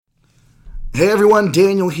Hey everyone,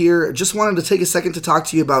 Daniel here. Just wanted to take a second to talk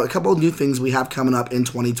to you about a couple of new things we have coming up in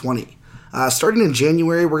 2020. Starting in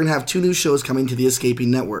January, we're going to have 2 new shows coming to the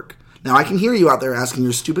Escaping Network. Now, I can hear you out there asking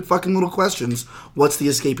your stupid fucking little questions. What's the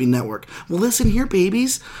Escaping Network? Well, listen here,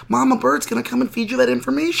 babies. Mama Bird's going to come and feed you that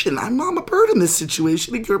information. I'm Mama Bird in this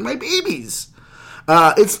situation, and you're my babies.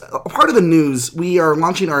 It's a part of the news. We are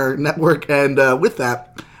launching our network, and with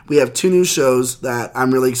that, we have 2 new shows that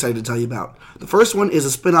I'm really excited to tell you about. The first one is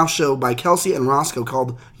a spin-off show by Kelsey and Roscoe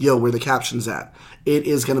called Yo, Where the Caption's At. It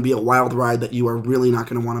is going to be a wild ride that you are really not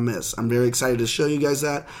going to want to miss. I'm very excited to show you guys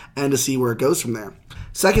that and to see where it goes from there.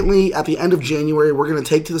 Secondly, at the end of January, we're going to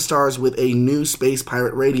take to the stars with a new Space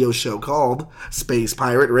Pirate Radio show called Space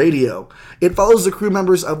Pirate Radio. It follows the crew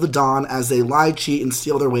members of the Dawn as they lie, cheat, and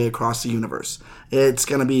steal their way across the universe. It's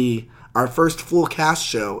going to be our first full cast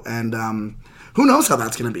show, and who knows how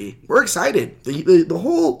that's going to be. We're excited. The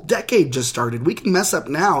whole decade just started. We can mess up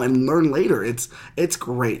now and learn later. It's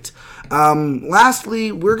great.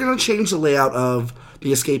 Lastly, we're going to change the layout of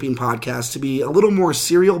the Escaping Podcast to be a little more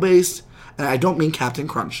serial-based. And I don't mean Captain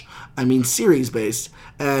Crunch. I mean series-based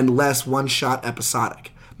and less one-shot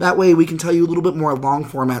episodic. That way we can tell you a little bit more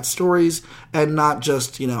long-format stories and not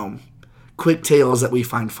just, quick tales that we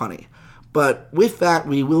find funny. But with that,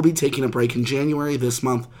 we will be taking a break in January this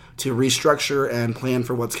month to restructure and plan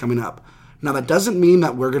for what's coming up. Now, that doesn't mean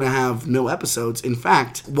that we're going to have no episodes. In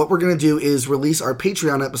fact, what we're going to do is release our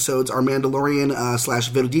Patreon episodes, our Mandalorian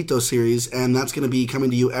 / Verdito series, and that's going to be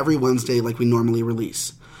coming to you every Wednesday like we normally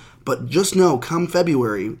release. But just know, come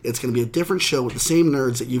February, it's going to be a different show with the same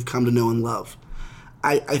nerds that you've come to know and love.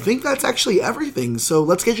 I think that's actually everything. So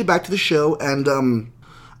let's get you back to the show, and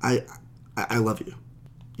I love you.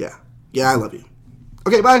 Yeah, I love you.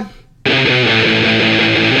 Okay, bye.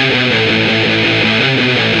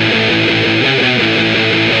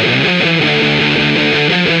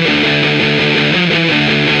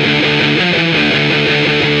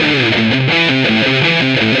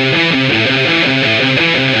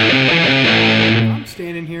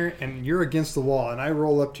 And you're against the wall, and I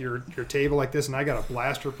roll up to your table like this, and I got a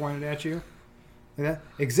blaster pointed at you. Like that.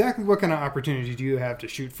 Exactly what kind of opportunity do you have to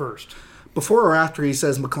shoot first? Before or after he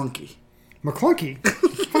says McClunky? McClunky?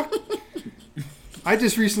 I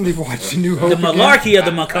just recently watched A New Hope. The malarkey of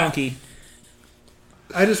the McClunky.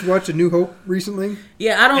 I just watched A New Hope recently.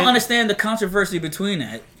 Yeah, I don't understand the controversy between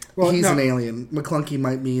that. Well, he's an alien. McClunky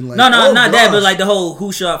might mean like... No, not that, but like the whole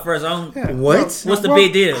who shot first. What? What's the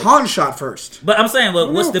big deal? Han shot first. But I'm saying,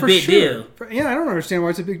 what's the big deal? Yeah, I don't understand why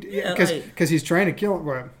it's a big deal. Because he's trying to kill him.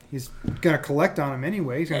 Well, he's going to collect on him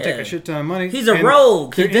anyway. He's going to take a shit ton of money. He's a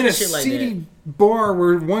rogue. They're in a shit like seedy bar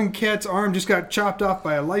where one cat's arm just got chopped off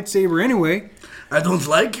by a lightsaber anyway. I don't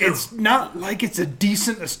like it. It's not like it's a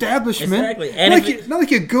decent establishment. Exactly. And not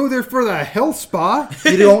like you go there for the health spa.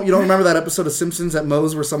 You don't remember that episode of Simpsons at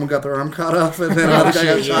Moe's where someone got their arm cut off and then another guy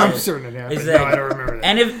got shot? I'm certain it happened. Exactly. No, I don't remember that.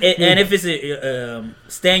 And if it's a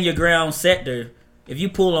stand your ground sector, if you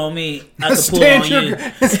pull on me, I can pull on you.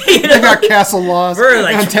 They got castle laws on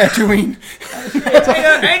Tatooine.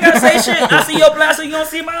 I ain't gotta say shit. I see your blaster, you don't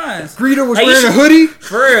see mine. Greedo was wearing a hoodie.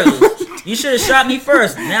 For real. You should have shot me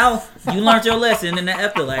first. Now you learned your lesson in the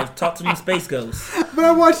afterlife. Talk to me, space ghosts. But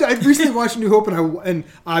I recently watched New Hope, and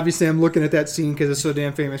obviously I'm looking at that scene because it's so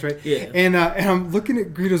damn famous, right? Yeah. And I'm looking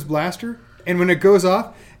at Greedo's blaster, and when it goes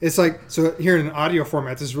off, it's like, so here in an audio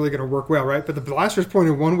format, this is really going to work well, right? But the blaster's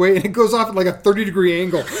pointed one way, and it goes off at like a 30-degree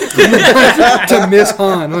angle to miss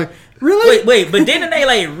Han. I'm like, really? Wait, but didn't they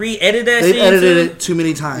like re-edit that scene? They edited it too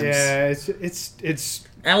many times. Yeah, it's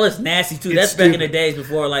that was nasty too. That's back in the days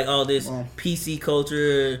before like all this PC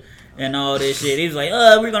culture and all this shit. He was like,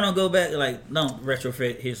 we're gonna go back, like, don't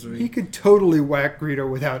retrofit history. He could totally whack Greedo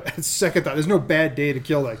without a second thought. There's no bad day to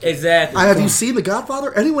kill that kid. Exactly. Have you seen The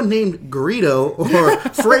Godfather? Anyone named Greedo or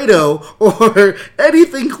Fredo or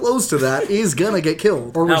anything close to that is gonna get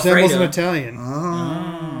killed. Or resembles an Italian.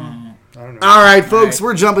 I don't know. All right, folks,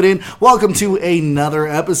 we're jumping in. Welcome to another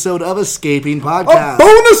episode of Escaping Podcast. A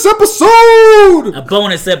bonus episode! A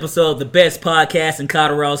bonus episode of the best podcast in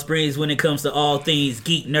Colorado Springs when it comes to all things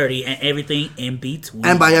geek, nerdy, and everything in between.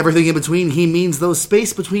 And by everything in between, he means those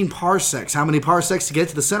space between parsecs. How many parsecs to get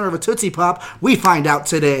to the center of a Tootsie Pop? We find out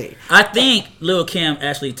today. I think Lil' Kim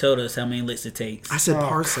actually told us how many licks it takes. I said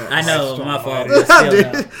parsecs. I know, my fault.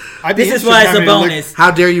 This is why it's a bonus.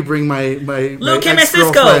 How dare you bring my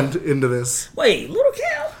ex-girlfriend into this? Wait, Lil'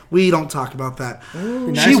 Kim? We don't talk about that.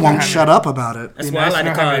 She won't shut up about it. That's why I like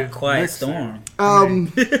to call it Quiet Storm.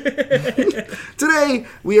 Today,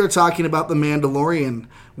 we are talking about The Mandalorian.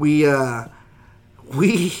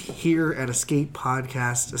 we here at Escaping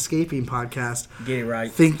Podcast, Get it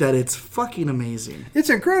right. think that it's fucking amazing. It's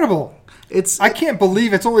incredible. It's I can't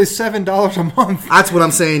believe it's only $7 a month. That's what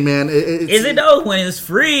I'm saying, man. Is it though? When it's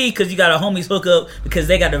free because you got a homies hook up because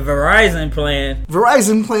they got the Verizon plan.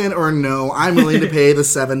 Verizon plan or no, I'm willing to pay the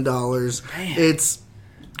 $7. It's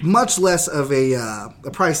much less of a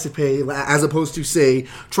price to pay as opposed to, say,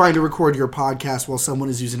 trying to record your podcast while someone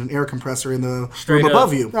is using an air compressor in the room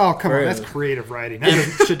above you. Oh, come on. That's creative writing.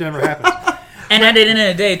 That shit never happens. And at the end of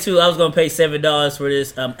the day, too, I was going to pay $7 for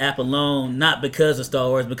this app alone, not because of Star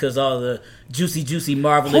Wars, because all the juicy,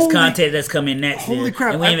 marvelous content that's coming next year. Holy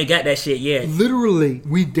crap. And we ain't even got that shit yet. Literally,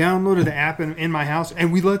 we downloaded the app in my house,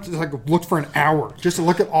 and we looked for an hour just to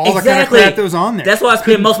look at all the kind of crap that was on there. That's why I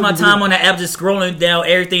spend most of my time on the app just scrolling down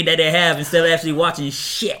everything that they have instead of actually watching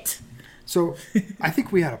shit. So I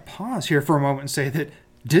think we ought to pause here for a moment and say that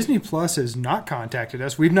Disney Plus has not contacted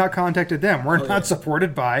us. We've not contacted them. We're not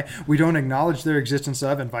supported by. We don't acknowledge their existence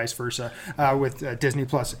of, and vice versa, with Disney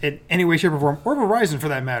Plus in any way, shape, or form, or Verizon for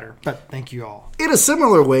that matter. But thank you all. In a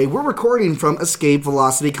similar way, we're recording from Escape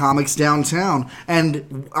Velocity Comics downtown,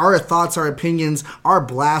 and our thoughts, our opinions, our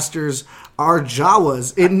blasters, our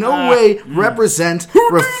Jawas in no way represent,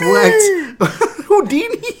 reflect,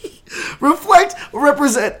 Houdini. Reflect or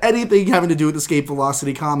represent anything having to do with Escape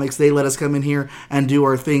Velocity Comics. They let us come in here and do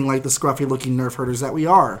our thing like the scruffy-looking nerf herders that we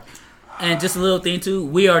are. And just a little thing, too.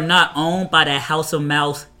 We are not owned by the House of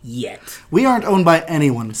Mouse yet. We aren't owned by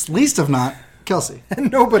anyone, least of not Kelsey. And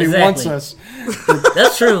nobody wants us.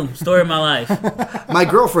 That's true. Story of my life. My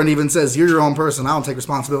girlfriend even says, you're your own person. I don't take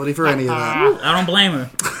responsibility for any of that. I don't blame her.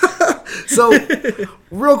 So,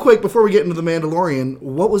 real quick, before we get into The Mandalorian,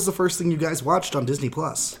 what was the first thing you guys watched on Disney+?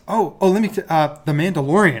 Let me The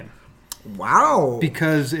Mandalorian. Wow.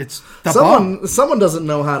 Because it's the bomb. Someone doesn't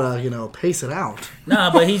know how to, pace it out.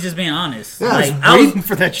 Nah, but he's just being honest. Yeah, I was waiting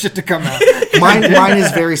for that shit to come out. Mine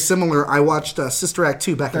is very similar. I watched Sister Act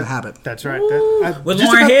 2 Back in the Habit. That's right. With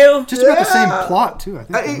Lauryn Hill? Just about the same plot, too, I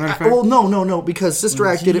think. Well, no, because Sister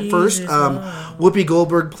Act did it first. Whoopi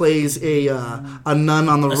Goldberg plays a nun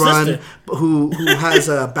on the run who has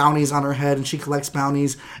bounties on her head, and she collects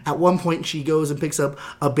bounties. At one point, she goes and picks up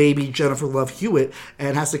a baby Jennifer Love Hewitt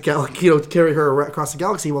and has to carry her across the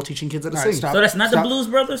galaxy while teaching kids how to sing. So that's not the Blues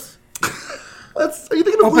Brothers? Are you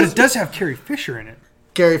thinking of but it does have Carrie Fisher in it.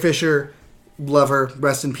 Carrie Fisher, love her,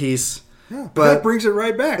 rest in peace. Yeah, but that brings it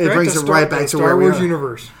right back. It brings it right back to where we are. Star Wars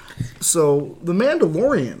universe. So, The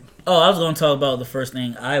Mandalorian. Oh, I was going to talk about the first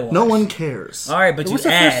thing I watched. No one cares. All right, but What's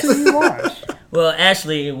you asked. the first thing you watched? Well,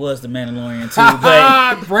 actually, it was The Mandalorian, too.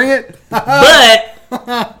 But bring it.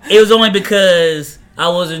 But it was only because I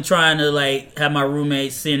wasn't trying to, have my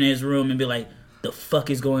roommate sit in his room and be like, the fuck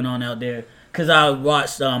is going on out there? Because I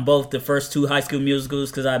watched both the first two High School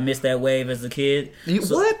Musicals because I missed that wave as a kid.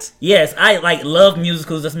 What? Yes, I love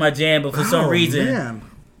musicals. That's my jam. But for some reason,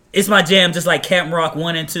 it's my jam. Just like Camp Rock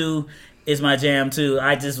 1 and 2 is my jam too.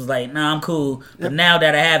 I just was like, nah, I'm cool. But now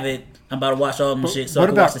that I have it, I'm about to watch all them shit so I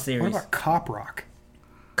can watch the series. What about Cop Rock?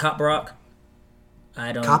 Cop Rock?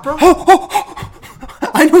 I don't. Cop Rock?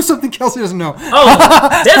 I know something Kelsey doesn't know.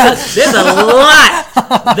 Oh, there's a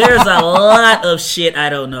lot. There's a lot of shit I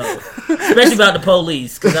don't know, especially about the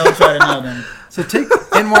police because I would try to know them. So take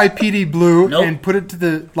NYPD Blue and put it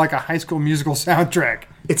to a High School Musical soundtrack.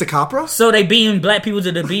 It's a Capra? So they beating black people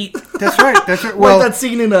to the beat. That's right. Well, like that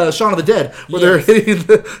scene in Shaun of the Dead where they're hitting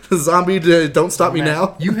the zombie to "Don't Stop Me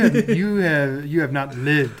Now." You have not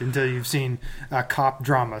lived until you've seen a cop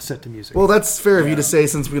drama set to music. Well, that's fair of you to say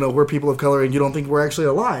since we're people of color and you don't think we're actually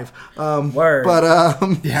alive. Word. But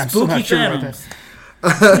I'm still not sure about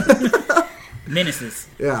that. Menaces.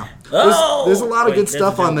 Yeah. Oh! There's a lot of good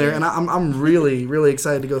stuff on there, and I'm really, really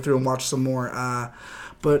excited to go through and watch some more.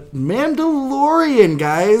 But Mandalorian,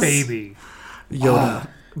 guys. Baby. Yoda.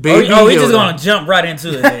 Baby Yoda. We're just going to jump right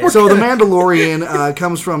into it, man. So the Mandalorian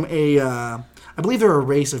comes from I believe they're a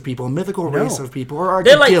race of people, a mythical race of people, or a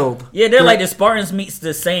guild. Yeah, they're like the Spartans meets the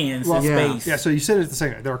Saiyans in space. Yeah, so you said it the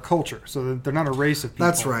second. They're a culture, so they're not a race of people.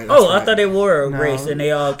 That's right. I thought they were a race, and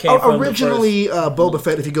they all came from originally, Boba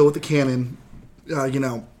Fett, if you go with the canon,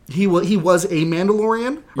 he was a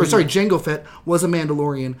Mandalorian. Or sorry, Jango Fett was a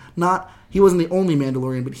Mandalorian. He wasn't the only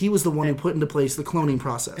Mandalorian, but he was the one who put into place the cloning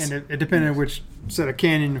process. And it depended on which set of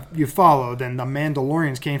canon you follow. Then the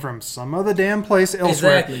Mandalorians came from some other damn place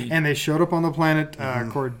elsewhere, and they showed up on the planet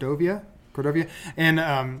Cordovia,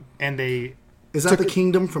 and they. Is that the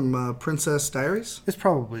kingdom from Princess Diaries? It's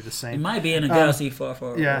probably the same. It might be in a galaxy far,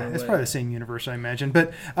 far away. Yeah, it's probably the same universe, I imagine.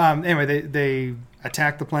 But anyway, they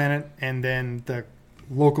attacked the planet, and then the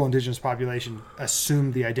local indigenous population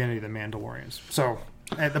assumed the identity of the Mandalorians. So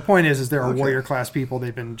And the point is they're warrior class people.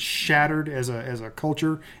 They've been shattered as a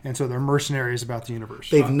culture, and so they're mercenaries about the universe.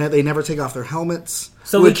 They never take off their helmets.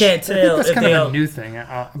 So we can't I think tell that's if kind they of all... a new thing,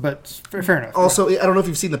 but fair enough. Also, I don't know if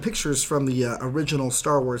you've seen the pictures from the original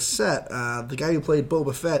Star Wars set. The guy who played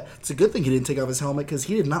Boba Fett, it's a good thing he didn't take off his helmet because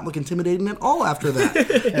he did not look intimidating at all after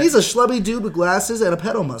that. He's a schlubby dude with glasses and a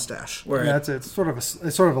pedo mustache. Yeah, it's sort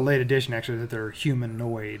of a late addition, actually, that they're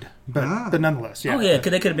humanoid, but nonetheless, yeah. Oh yeah,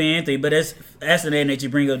 because they could have been anything. But it's fascinating that you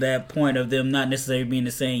bring up that point of them not necessarily being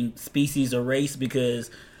the same species or race, because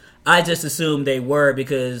I just assumed they were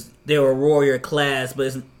because they were warrior class.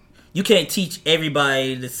 But you can't teach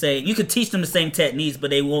everybody the same. You can teach them the same techniques, but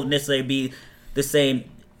they won't necessarily be the same,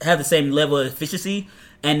 have the same level of efficiency.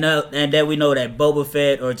 And that we know that Boba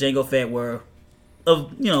Fett or Jango Fett were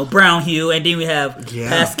of brown hue, and then we have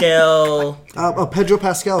Pascal. Pedro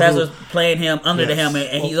Pascal. That was playing him under the helmet,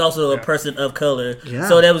 and he's also a person of color. Yeah.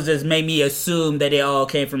 So that was just made me assume that they all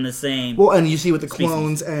came from the same. Well, and you see with the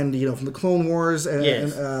clones, and from the Clone Wars and,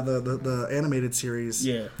 Yes. and the animated series.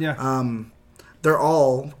 Yeah. They're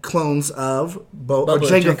all clones of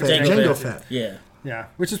Jango Fett. Yeah. Yeah,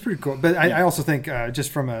 which is pretty cool. But I also think,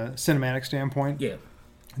 just from a cinematic standpoint,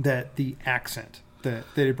 that the accent that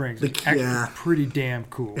it brings is pretty damn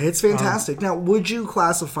cool. It's fantastic. Now, would you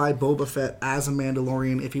classify Boba Fett as a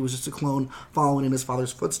Mandalorian if he was just a clone following in his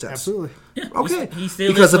father's footsteps? Absolutely. Yeah. Okay. He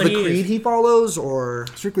still because is of what the he creed is. he follows, or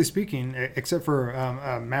Strictly speaking, except for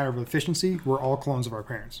a matter of efficiency, we're all clones of our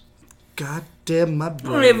parents. God damn my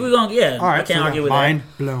brain. I mean, if we're gonna, All right, I can't argue with mind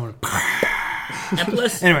blown. that. And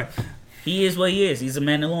plus, Anyway, he is what he is. He's a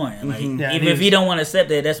Mandalorian. Like, Yeah, even if you don't want to accept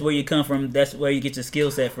that, that's where you come from. That's where you get your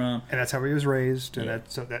skill set from. and that's how he was raised. And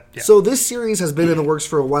Yeah. So this series has been in the works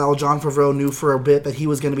for a while. John Favreau knew for a bit that he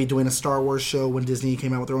was going to be doing a Star Wars show when Disney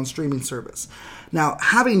came out with their own streaming service. Now,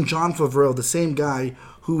 having John Favreau, the same guy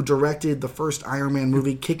who directed the first Iron Man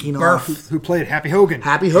movie, kicking off who played Happy Hogan.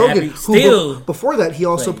 Happy Hogan. Still Before that, he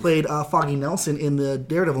also played Foggy Nelson in the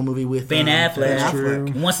Daredevil movie with Ben Affleck. True.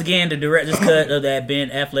 Once again, the director's cut of that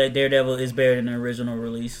Ben Affleck Daredevil is better than the original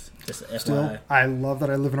release. Just FYI. Still, I love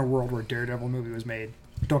that I live in a world where Daredevil movie was made.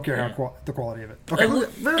 Don't care how the quality of it. Okay.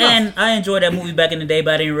 And I enjoyed that movie back in the day,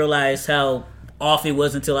 but I didn't realize how off it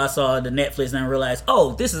was until I saw the Netflix and I realized,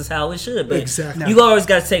 oh, this is how it should be. Exactly. You always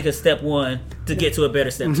got to take a step one to get to a better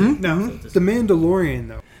step two. Now, The Mandalorian,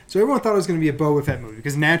 though. So everyone thought it was going to be a Boba Fett movie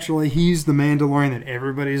because naturally he's the Mandalorian that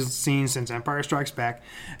everybody's seen since Empire Strikes Back.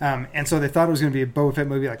 And so they thought it was going to be a Boba Fett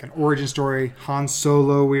movie, like an origin story. Han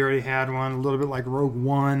Solo, we already had one, a little bit like Rogue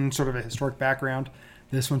One, sort of a historic background.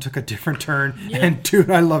 This one took a different turn, and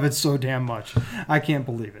dude, I love it so damn much. I can't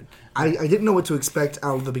believe it. I didn't know what to expect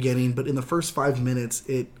out of the beginning, but in the first 5 minutes,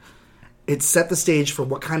 it set the stage for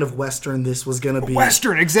what kind of Western this was going to be.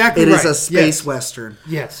 Western, exactly It right. is a space Yes. Western.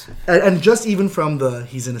 Yes. And just even from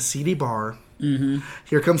he's in a seedy bar. Mm-hmm.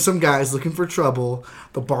 Here comes some guys looking for trouble.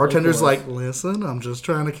 The bartender's like, listen, I'm just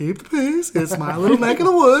trying to keep the peace. It's my little neck of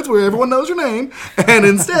the woods where everyone knows your name. And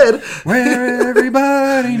instead, Where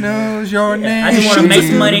everybody knows your name. I just want to make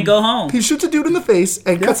some money and go home. he shoots a dude in the face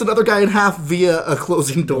and cuts another guy in half via a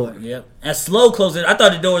closing door. Yep. And slow closing. I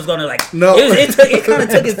thought the door was going to No. It kind of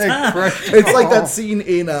took its time. It's like that scene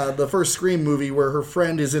in the first Scream movie where her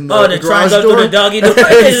friend is in the, Oh, they're trying garage to go door. through the doggy door.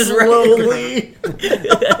 Slowly.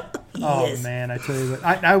 Oh Yes. man, I tell you what,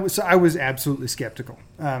 I was absolutely skeptical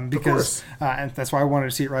because and that's why I wanted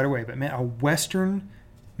to see it right away. But man, a Western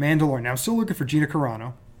Mandalorian. Now I'm still looking for Gina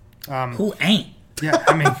Carano. Who ain't? Yeah,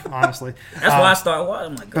 I mean honestly, That's why I started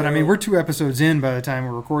watching. I'm like, but I mean we're 2 episodes in by the time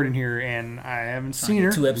we're recording here, and I haven't seen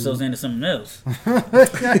her. 2 episodes into something else.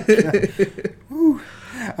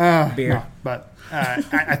 Beer. No, but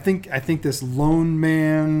I think this lone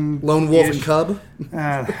man, Lone wolf and cub.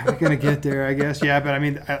 we're gonna get there, I guess. Yeah, but I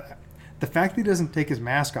mean, the fact that he doesn't take his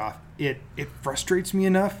mask off, it frustrates me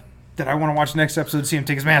enough that I want to watch the next episode to see him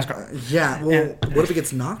take his mask off. Yeah, well, what if it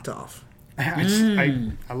gets knocked off?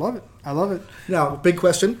 I love it. I love it. Now, big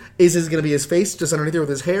question, is it going to be his face just underneath there with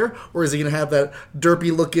his hair? Or is he going to have that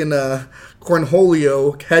derpy-looking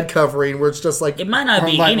Cornholio head covering where it's just like... It might not Or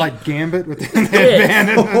be like, any. like Gambit with the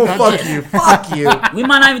headband. Oh, fuck you. Fuck you. We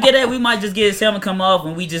might not even get that. We might just get his helmet come off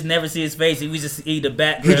and we just never see his face. And we just see the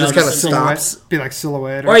background. He just kinda Silhouette, stops. be like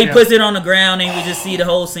silhouette. Or he yeah. puts it on the ground and we just see the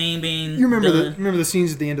whole scene being. You remember done. the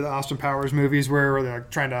scenes at the end of the Austin Powers movies where they're like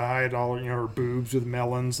trying to hide all her boobs with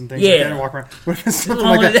melons and things Yeah. like that and walk around. What if it's something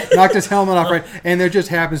like that? Knocked his helmet off, right? And there just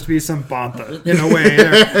happens to be some bantha in a way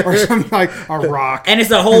there, or some like a rock. And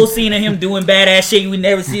it's a whole scene of him doing badass shit. We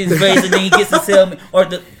never see his face, and then he gets his helmet or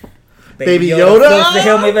the Baby Yoda? puts the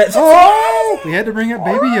helmet back. Oh, we had to bring up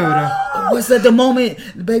Baby Yoda. What's that? The moment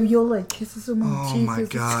the Baby Yoda like kisses him on the Oh cheek. my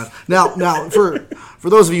god! Now, For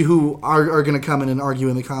those of you who are going to come in and argue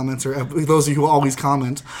in the comments, or those of you who always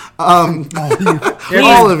comment,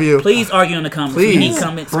 all of you, please argue in the comments. Please. We need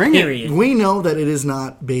comments, Bring it. period. we know that it is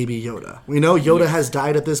not Baby Yoda. We know Yoda has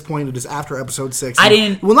died at this point. It is after episode 6. I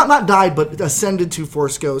didn't- Well, not died, but ascended to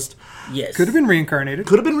Force Ghost. Yes. Could have been reincarnated.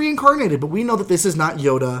 Could have been reincarnated, but we know that this is not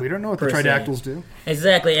Yoda. We don't know what the Per se. tridactyls do.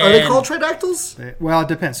 Exactly. Are they and- called tridactyls? Well, it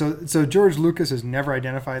depends. So George Lucas has never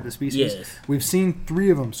identified the species. Yes. We've seen 3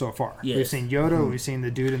 of them so far. Yes. We've seen Yoda. We've seen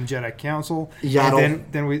the dude in the Jedi Council. Yaddle. And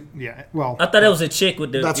then we well I thought it was a chick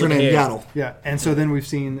with the. That's her with the name, hair. Yaddle. yeah. And so then we've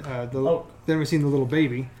seen Oh. then we've seen the little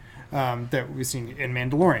baby that we've seen in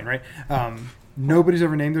Mandalorian, right? Nobody's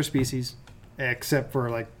ever named their species except for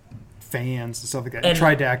like fans and stuff like that. And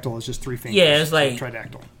And- tridactyl is just 3 fingers. Yeah, it's so like-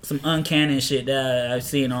 tridactyl. Some uncanny shit that I've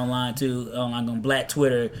seen online too, on Black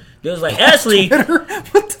Twitter. It was like, actually, what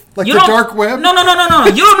the, like you the don't- dark web? No.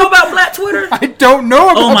 You don't know about Black Twitter? I don't know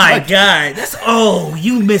about Oh my that. god,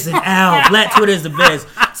 you missing out. Black Twitter is the best.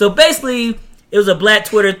 So basically, it was a Black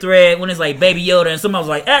Twitter thread when it's like Baby Yoda, and somebody was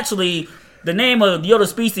like, actually, the name of Yoda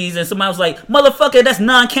species, and somebody was like, motherfucker, that's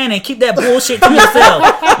non-canon. Keep that bullshit to yourself.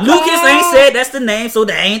 Lucas ain't said that's the name, so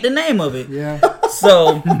that ain't the name of it. Yeah.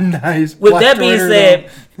 So Nice. With Black that being Twitter, said, though.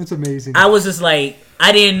 That's amazing. I was just like,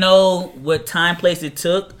 I didn't know what time, place it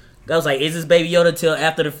took. I was like, is this Baby Yoda till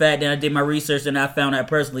after the fact? Then I did my research, and I found out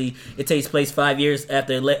personally it takes place 5 years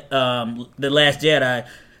after The Last Jedi.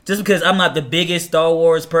 Just because I'm not the biggest Star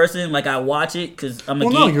Wars person, like I watch it because I'm a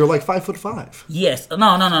Well, geek. no, you're like 5'5". Yes. No.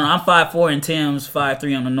 I'm 5'4" and Tim's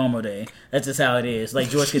 5'3" on a normal day. That's just how it is. Like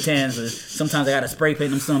George Costanza. Sometimes I gotta spray paint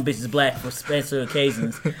them some bitches black for special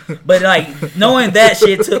occasions. But like knowing that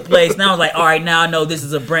shit took place, now I was like, all right, now I know this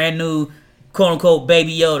is a brand new quote unquote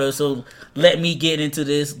Baby Yoda. So let me get into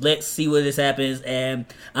this. Let's see where this happens. And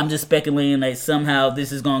I'm just speculating like somehow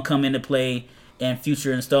this is gonna come into play in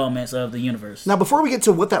future installments of the universe. Now, before we get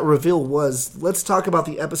to what that reveal was, let's talk about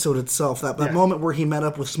the episode itself. That Yeah. moment where he met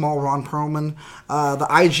up with small Ron Perlman, the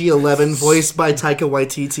IG-11, voiced by Taika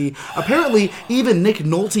Waititi. Apparently, even Nick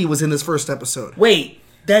Nolte was in this first episode. Wait,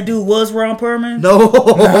 that dude was Ron Perlman? No,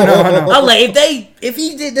 I was like, if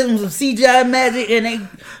he did some CGI magic and they,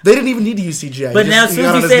 they didn't even need to use CGI. but now as soon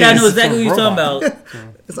as he said, I knew exactly what he was talking robot. about.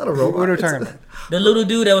 It's not a What robot. are we It's talking a- about? The little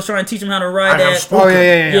dude that was trying to teach him how to ride I have that. spoken. Oh,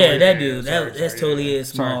 yeah. Yeah, Wait, that dude. Sorry, That's totally is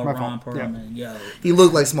small my Ron fault. Yeah. Perlman. Yo, He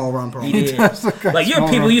looked like small Ron Perlman. he did. does look like Like your small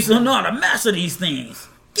people Ron. used to know how to master these things.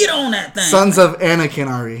 Get on that thing. Sons of Anakin,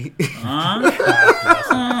 Ari.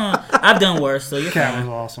 I've done worse, so you're Cat fine.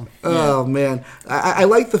 was awesome. Oh, man. I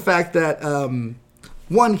like the fact that,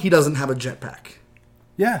 one, he doesn't have a jetpack.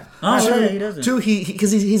 Yeah. Oh, yeah, he doesn't. Two,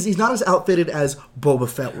 because he's not as outfitted as Boba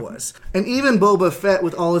Fett was, and even Boba Fett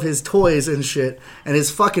with all of his toys and shit and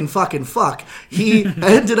his fuck, he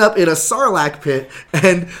ended up in a Sarlacc pit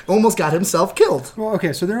and almost got himself killed. Well,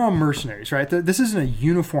 okay, so they're all mercenaries, right? This isn't a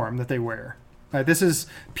uniform that they wear. Right? This is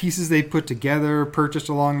pieces they put together, purchased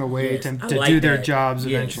along the way Yes, to I do like their that. jobs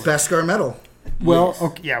Yes. eventually. Beskar metal. Well, Yes.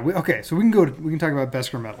 okay, yeah, okay. So we can talk about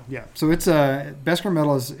Beskar metal. Yeah, so it's Beskar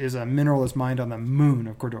metal is a mineral that's mined on the moon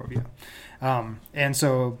of Cordovia, and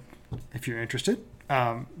so if you're interested,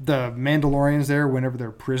 the Mandalorians there, whenever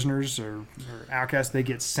they're prisoners or outcasts, they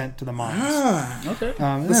get sent to the mines. Okay.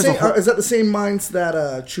 And The there's a same, whole- is that the same mines that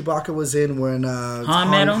Chewbacca was in when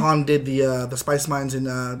Metal? Han did the spice mines in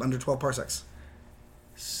under 12 parsecs?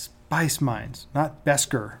 spice mines, not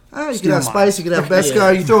Beskar. You could Steel have spice, you could have Beskar.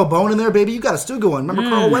 Yeah. You throw a bone in there, baby, you got a stew going. Remember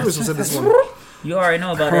Carl Weathers was in this one. You already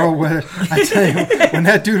know about Carl that. Weathers. I tell you, when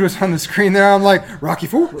that dude was on the screen there, I'm like, Rocky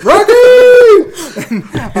IV? Rocky!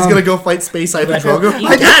 He's gonna go fight Space Ivan You Drogo.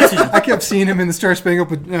 got to. I kept seeing him in the Star Spangled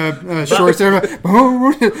shorts there.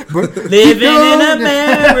 Living in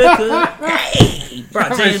America. Hey!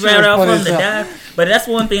 Brought James That Brown out funny from the as hell. dive. But that's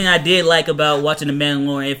one thing I did like about watching The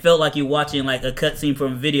Mandalorian. It felt like you're watching like a cutscene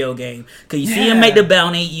from a video game. Because you see him Yeah. make the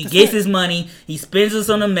bounty, you get his money, he spends it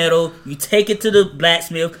on the metal, you take it to the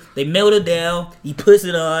blacksmith, they melt it down, he puts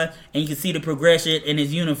it on, and you can see the progression in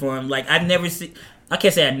his uniform. Like, I've never seen, I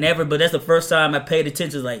can't say I never, but that's the first time I paid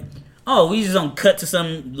attention. Like, oh, we just don't cut to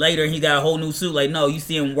something later and he got a whole new suit. Like, no, you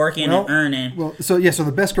see him working and earning. Well, so the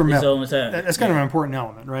Beskar his metal. own time. That's kind of an important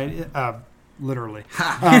element, right? Literally.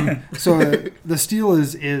 The steel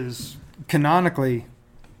is canonically,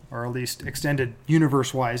 or at least extended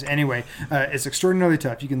universe-wise anyway, it's extraordinarily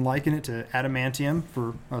tough. You can liken it to adamantium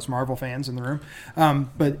for us Marvel fans in the room.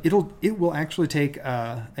 But it will actually take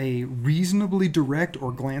a reasonably direct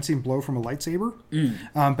or glancing blow from a lightsaber,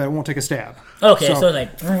 but it won't take a stab. Okay, so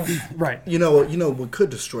like, right. You know what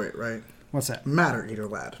could destroy it, right? What's that? Matter Eater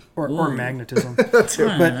Lad. Or magnetism. That's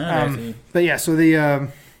it. But yeah,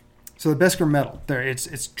 so So the Beskar medal,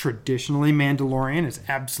 it's traditionally Mandalorian. It's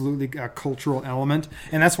absolutely a cultural element,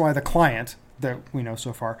 and that's why the client that we know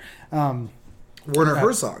so far, Werner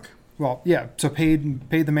Herzog. well, yeah, so paid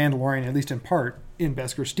the Mandalorian at least in part in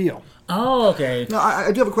Beskar steel. Oh, okay. Now,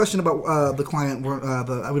 I do have a question about the client. We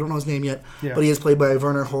don't know his name yet, Yeah. but he is played by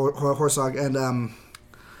Werner Herzog, and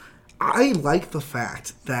I like the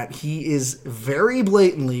fact that he is very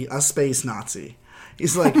blatantly a space Nazi.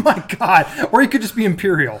 He's like, Oh my God! Or he could just be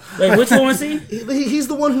Imperial. Wait, which one was he? he's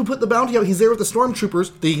the one who put the bounty out. He's there with the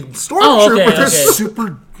stormtroopers. The stormtroopers. Oh, okay, okay.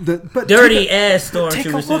 Super, but Dirty ass stormtroopers. Take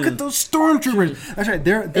a look at those stormtroopers. That's right.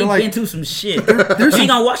 They're They've like, been through some shit. You some-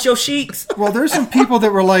 gonna wash your sheets? well, there's some people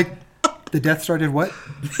that were like, the Death Star did what?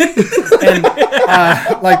 And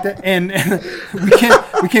like that, and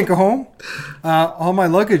we can't go home. All my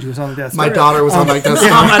luggage was on the Death Star. My daughter was on like this.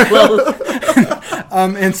 All my clothes.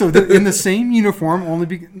 And so they're in the same uniform.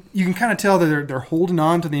 You can kind of tell that they're holding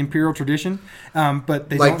on to the Imperial tradition, but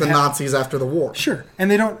they Like don't the have, Nazis after the war. Sure, and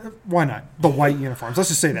they don't. Why not the white uniforms? Let's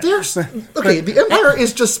just say that. The Empire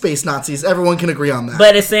is just space Nazis. Everyone can agree on that. But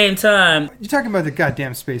at the same time, You're talking about the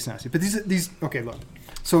goddamn space Nazi. But these okay, look.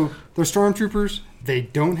 So they're stormtroopers. They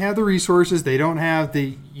don't have the resources. They don't have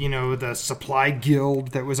the the supply guild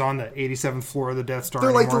that was on the 87th floor of the Death Star.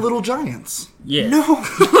 They're like the anymore. little giants. yeah. No.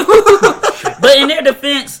 But in their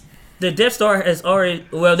defense, the Death Star has already.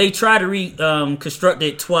 Well, they try to reconstruct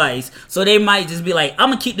it twice, so they might just be like, "I'm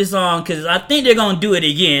gonna keep this on because I think they're gonna do it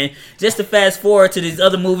again." Just to fast forward to these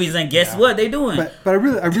other movies, and guess what they're doing? But I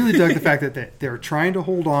really dug the fact that they're trying to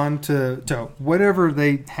hold on to whatever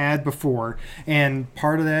they had before, and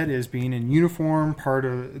part of that is being in uniform. Part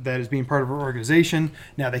of that is being part of an organization.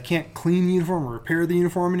 Now they can't clean the uniform or repair the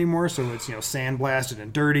uniform anymore, so it's sandblasted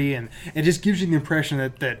and dirty, and it just gives you the impression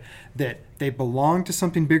that they belong to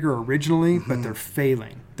something bigger originally, but they're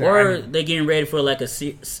failing. Or they're getting ready for like a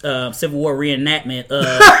Civil War reenactment of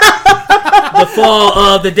the fall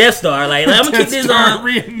of the Death Star. Like, I'm gonna keep this Star on.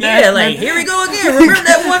 reenactment. Yeah, like here we go again. Remember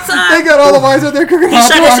that one time? They got all the wives out there cooking He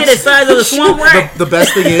hot shot that shit the dogs. size of the swamp rat, The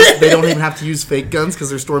best thing is they don't even have to use fake guns because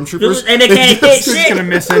they're stormtroopers. and they can't hit They're shit. gonna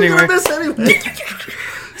miss They're anyway. gonna miss anyway.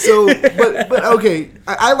 So, but okay,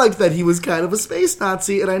 I liked that he was kind of a space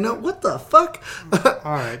Nazi, and I know what the fuck.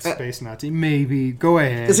 All right, space Nazi, maybe go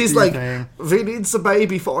ahead. Because he's do your like, thing. we need some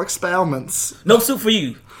baby for experiments. No suit for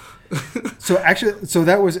you. So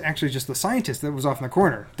that was actually just the scientist that was off in the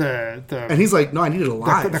corner. And he's like, no, I need it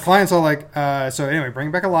alive. The client's all like, so anyway, bring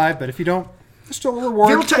it back alive. But if you don't, there's still a reward.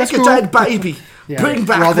 We'll That's take a cool. dead baby. Yeah. Bring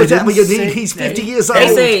back Well, they whatever you didn't need. say- He's 50 years old.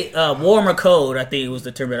 They say warmer cold. I think was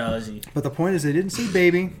the terminology. But the point is, they didn't say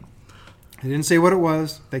baby. They didn't say what it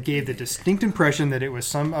was. They gave the distinct impression that it was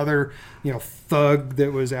some other, thug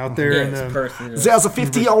that was out there in Yes, the. person. There's a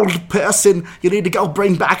 50-year-old person you need to go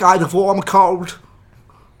bring back either warm or cold.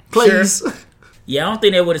 Please. Sure. Yeah, I don't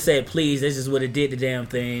think they would have said please. That's just what it did the damn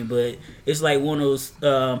thing. But it's like one of those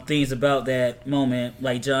things about that moment,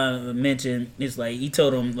 like John mentioned. It's like he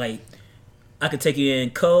told him, like, I could take you in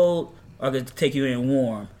cold or I could take you in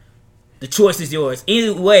warm. The choice is yours.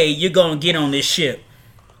 Either way, you're gonna get on this ship.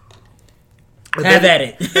 And Have then- at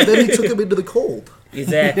it. And then he took him into the cold.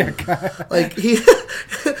 Exactly. Like, he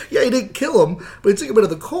didn't kill him, but he took him into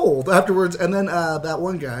the cold afterwards. And then that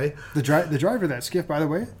one guy, The driver of that skiff, by the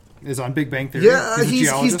way, is on Big Bang Theory. yeah, a he's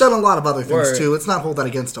geologist. done a lot of other things Word. too. Let's not hold that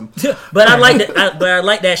against him. But I like that. But I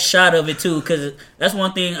like that shot of it too, because that's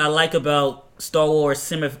one thing I like about Star Wars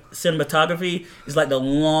cinematography. Is like the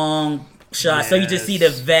long shot, so you just see the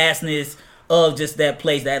Yes. vastness of just that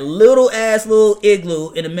place, that little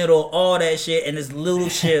igloo in the middle of all that shit, and this little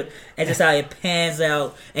ship, and just how it pans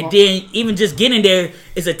out. And then even just getting there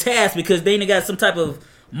is a task because then they got some type of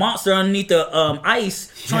monster underneath the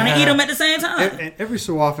ice trying to eat them at the same time. And every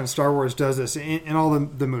so often, Star Wars does this in all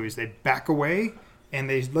the movies. They back away and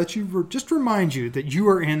they let you just remind you that you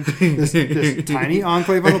are in this tiny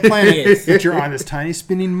enclave on the planet. Yes. That you're on this tiny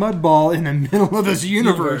spinning mud ball in the middle of this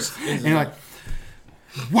universe. And you're like,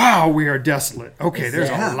 wow, we are desolate. Okay, there's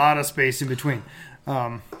Yeah. a lot of space in between.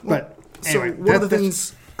 But So anyway, one of the that's-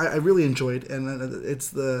 things I really enjoyed, and it's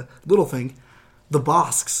the little thing, the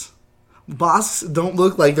Bosks. Bosks don't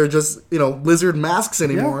look like they're just lizard masks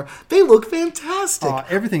anymore. They look fantastic.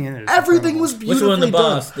 everything in it. Is Everything incredible. was Which beautifully one, the done.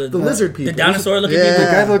 boss? The lizard people, the dinosaur-looking Yeah. people?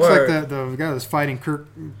 The guy looks Word. like the guy that's fighting Kirk.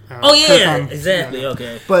 Oh yeah, Kirk on- exactly.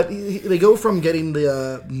 Okay. But they go from getting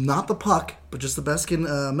the not the puck, but just the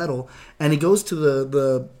Beskar medal, and he goes to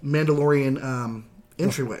the Mandalorian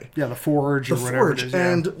entryway. Yeah, the Forge The or whatever Forge. it is.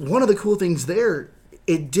 Yeah. And one of the cool things there,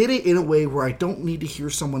 it did it in a way where I don't need to hear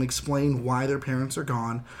someone explain why their parents are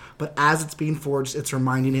gone, but as it's being forged, it's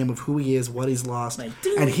reminding him of who he is, what he's lost. Like,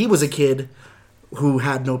 dude. And he was a kid who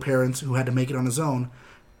had no parents, who had to make it on his own,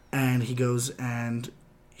 and he goes and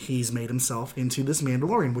he's made himself into this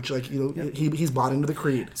Mandalorian, which he's bought into the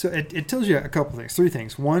creed. So it tells you a couple things, 3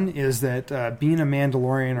 things. One is that being a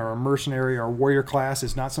Mandalorian or a mercenary or a warrior class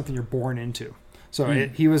is not something you're born into. So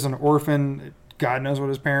he was an orphan. God knows what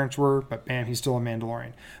his parents were, but bam, he's still a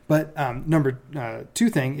Mandalorian. But number 2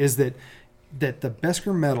 thing is that the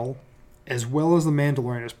Beskar medal, as well as the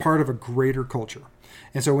Mandalorian, is part of a greater culture.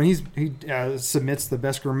 And so when he submits the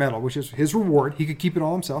Beskar medal, which is his reward, he could keep it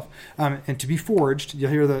all himself, and to be forged,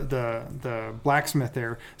 you'll hear the blacksmith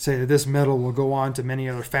there say that this medal will go on to many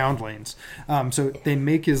other foundlings. So they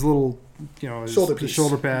make his little, his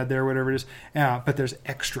shoulder pad there, whatever it is, but there's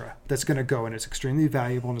extra that's going to go, and it's extremely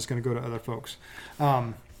valuable, and it's going to go to other folks.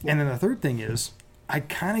 And then the third thing is, I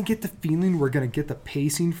kind of get the feeling we're going to get the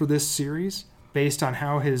pacing for this series based on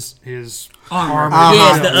how his armor.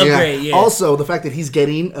 The upgrade. Yeah. Also, the fact that he's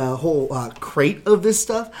getting a whole crate of this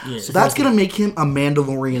stuff, so that's going to make him a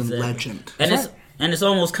Mandalorian legend. And it's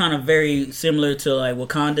almost kind of very similar to like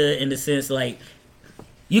Wakanda in the sense like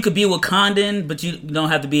you could be Wakandan, but you don't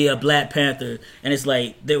have to be a Black Panther. And it's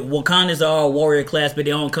like the Wakandans are all warrior class, but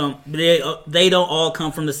they don't all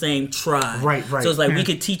come from the same tribe. Right. So it's like we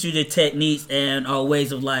could teach you the techniques and our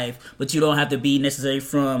ways of life, but you don't have to be necessarily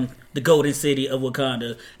from the Golden City of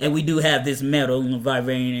Wakanda. And we do have this metal,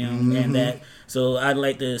 vibranium, and that. So I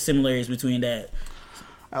like the similarities between that.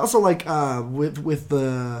 I also like with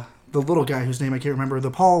the little guy whose name I can't remember, the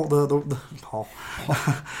Paul.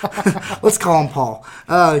 Let's call him Paul.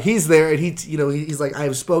 He's there, and he's like, I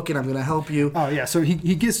have spoken. I'm going to help you. Oh yeah, so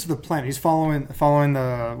he gets to the planet. He's following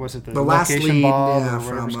the the last location lead, bomb or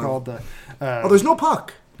whatever it's called. There's no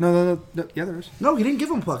puck. No, yeah, there is. No, he didn't give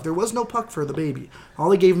him puck. There was no puck for the baby. All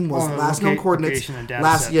he gave him was last known coordinates.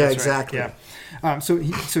 Exactly. Right. Yeah. So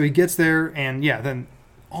he gets there, and then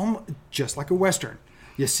just like a Western.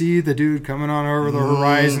 You see the dude coming on over the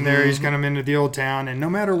horizon there. He's coming into the old town, and no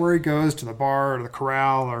matter where he goes, to the bar or the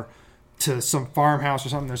corral or to some farmhouse or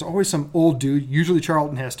something, there's always some old dude, usually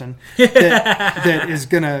Charlton Heston, that is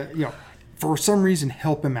going to, for some reason,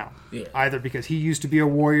 help him out. Yeah. Either because he used to be a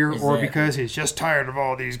warrior or because he's just tired of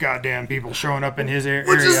all these goddamn people showing up in his area.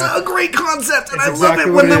 Which is a great concept, and I love it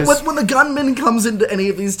when the gunman comes into any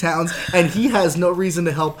of these towns and he has no reason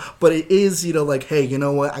to help, but it is, like, hey, you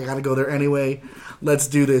know what? I got to go there anyway. Let's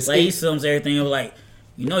do this. Like, he sums everything up like,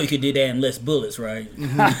 you could do that in less bullets, right?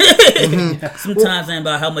 Sometimes it ain't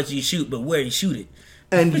about how much you shoot, but where you shoot it.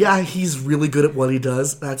 And he's really good at what he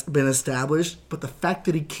does. That's been established. But the fact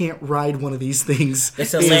that he can't ride one of these things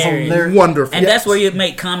is wonderful. And that's where you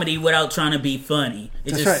make comedy without trying to be funny.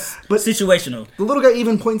 It's just situational. The little guy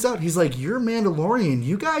even points out, he's like, you're Mandalorian.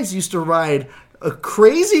 You guys used to ride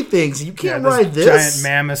crazy things. You can't ride this. Giant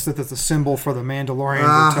mammoth that's a symbol for the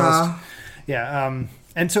Mandalorian tusk. Yeah.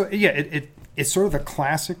 And so, it's sort of the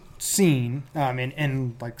classic scene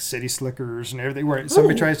in like City Slickers and everything where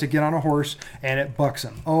somebody tries to get on a horse and it bucks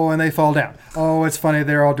them. Oh, and they fall down. Oh, it's funny.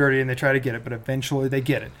 They're all dirty and they try to get it, but eventually they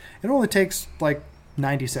get it. It only takes like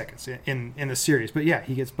 90 seconds in the series. But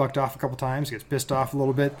he gets bucked off a couple times, gets pissed off a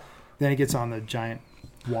little bit, then he gets on the giant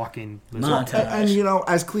walking lizard. And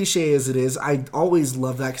as cliche as it is, I always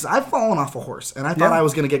love that because I've fallen off a horse and I thought I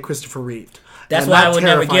was going to get Christopher Reeve. That's why I would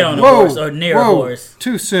never get on a horse or near a horse.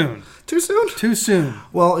 Too soon.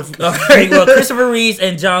 Well, Christopher Reeve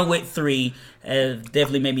and John Wick 3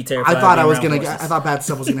 definitely made me terrified. I thought bad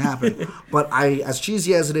stuff was gonna happen. But as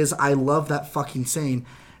cheesy as it is, I love that fucking saying.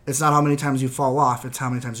 It's not how many times you fall off; it's how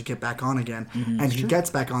many times you get back on again. And he gets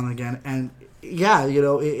back on again, and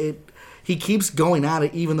he keeps going at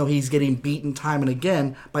it, even though he's getting beaten time and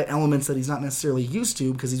again by elements that he's not necessarily used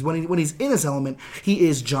to. Because when he's in his element, he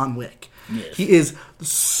is John Wick. Yes. He is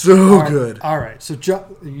so good. All right. So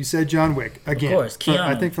you said John Wick again. Of course, Keanu.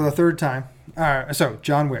 I think for the third time. All right. So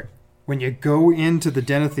John Wick. When you go into the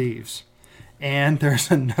Den of Thieves, and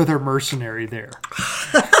there's another mercenary there.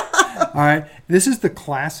 All right. This is the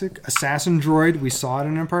classic assassin droid. We saw it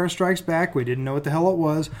in Empire Strikes Back. We didn't know what the hell it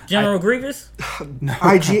was. General Grievous? No.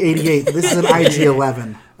 IG-88. This is an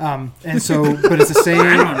IG-11. And so, but it's the same.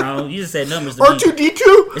 I don't know. You just said numbers.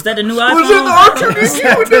 R2-D2? Is that the new iPhone? Was it the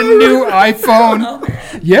R2-D2? The new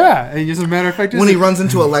iPhone. Yeah. And as a matter of fact, when he runs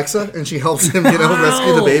into Alexa and she helps him,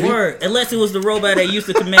 rescue the baby. Unless it was the robot that used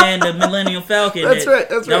to command the Millennium Falcon. That's right.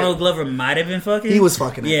 Donald Glover might have been fucking. He was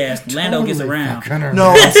fucking. Yeah. Lando gets around.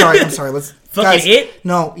 No, I'm sorry. Let's. Fucking it?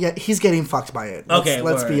 No, he's getting fucked by it.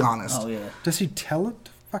 Let's be honest. Oh yeah. Does he tell it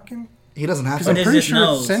to fucking? He doesn't have to. I'm pretty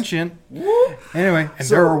sure it's sentient. Anyway, and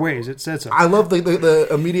there are ways. It said so. I love the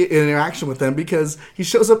immediate interaction with them because he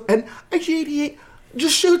shows up and IG-88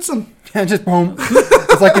 just shoots him. Yeah, just boom.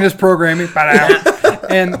 It's like in his programming.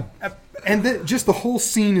 And just the whole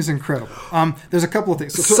scene is incredible. There's a couple of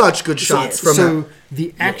things. Such good shots from that.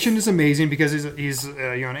 The action is amazing because he's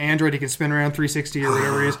an android. He can spin around 360 or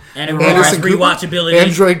whatever it is. And it requires rewatchability.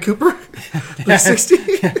 Android Cooper? 360?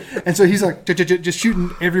 And so he's like just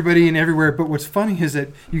shooting everybody and everywhere. But what's funny is that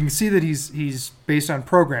you can see that he's based on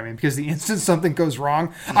programming because the instant something goes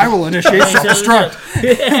wrong, I will initiate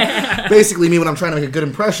self-destruct. Basically me when I'm trying to make a good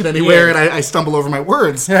impression anywhere and I stumble over my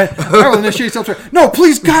words. I will initiate self-destruct. No,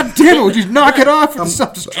 please, God damn it, would you knock it off?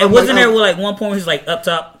 And wasn't there like one point where he's like up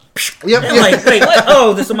top? Yep. And like, wait, what?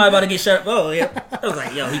 Oh, there's somebody about to get shot. Oh, yeah. I was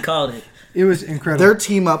like, yo, he called it. It was incredible. Their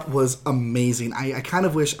team up was amazing. I kind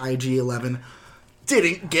of wish IG-11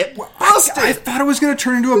 didn't get busted. I thought it was going to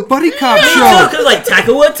turn into a buddy cop Me too, show. because like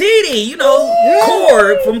Taika Waititi,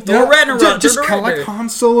 Korg from Thor Ragnarok. Just kind of like Han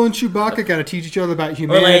Solo and Chewbacca got to teach each other about or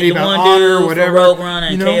humanity, like the about one honor, dude whatever. from Rogue One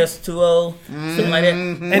and KS2O, something like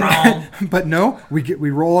that. Wrong. But no, we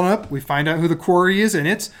roll on up. We find out who the quarry is, and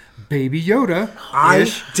it's Baby Yoda. I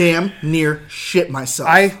damn near shit myself.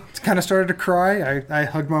 I kind of started to cry. I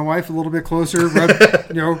hugged my wife a little bit closer, rubbed,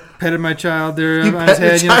 petted my child there on his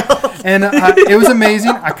head, and it was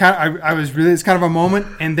amazing. I was really, it's kind of a moment,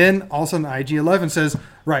 and then all of a sudden IG-11 says,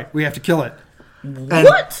 "Right, we have to kill it." And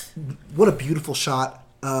What? What a beautiful shot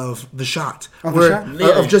of the shot. Of the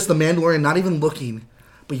shot? Of just the Mandalorian not even looking,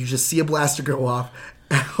 but you just see a blaster go off.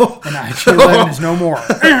 And IG-11 is no more.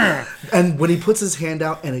 And when he puts his hand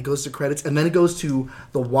out and it goes to credits, and then it goes to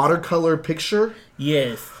the watercolor picture.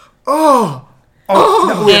 Yes. Oh,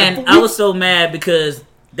 And I was so mad because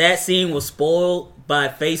that scene was spoiled by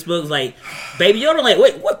Facebook. Like, Baby Yoda, like,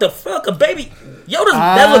 wait, what the fuck? A baby Yoda?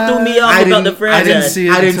 That what threw me off about the franchise. I didn't see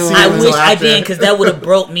it. I wish I did, because that would have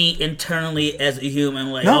broke me internally as a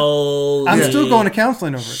human. Like, I'm still going to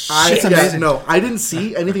counseling over it. It's amazing. No, I didn't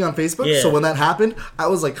see anything on Facebook, Yeah. so when that happened, I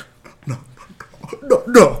was like, no.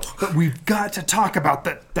 But we've got to talk about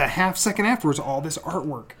the half second afterwards, all this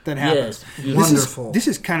artwork that happens. Yes. Wonderful. This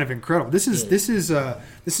is kind of incredible. This is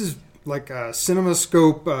like a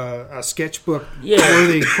CinemaScope, a sketchbook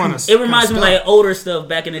worthy kind of. It reminds me of stuff. like older stuff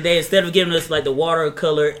back in the day. Instead of giving us like the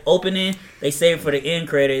watercolor opening, they save it for the end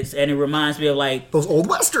credits, and it reminds me of like Those old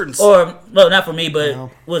westerns. or well, not for me, but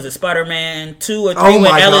was it Spider-Man 2 or 3 Oh when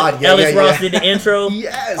my God. Yeah, Alice yeah, Ross yeah. did the intro?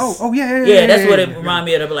 Yes. Oh yeah. Yeah, that's what it reminded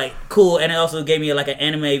me of. Like, cool, and it also gave me like an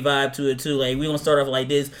anime vibe to it too. Like, we gonna start off like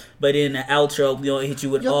this, but in the outro, we gonna hit you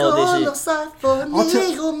with all this shit.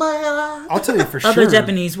 I'll tell you for sure. Other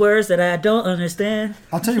Japanese words that I don't understand.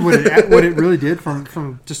 I'll tell you what it really did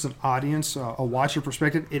from just an audience, a watcher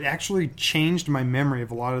perspective. It actually changed my memory of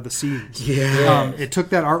a lot of the scenes. Yeah. It took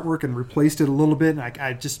that artwork and replaced it a little bit,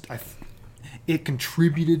 and it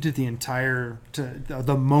contributed to the entire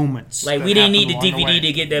the moments. Like, that we didn't need the happened along DVD way.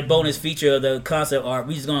 to get that bonus feature of the concept art.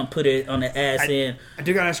 We just gonna put it on the ass end. I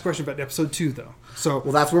do got to ask a question about episode 2 though. So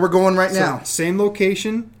Well, that's where we're going right now. same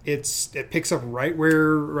location. It picks up right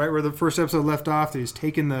where the first episode left off. He's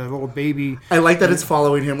taking the little baby. I like that it's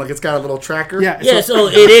following him, like it's got a little tracker. Yeah. Yeah, so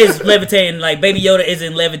it is levitating. Like, Baby Yoda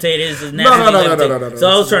isn't levitating. It's just naturally levitating. No. So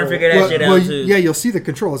I was trying to figure that shit out too. Yeah, you'll see the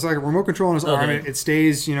control. It's like a remote control on his arm. Okay. It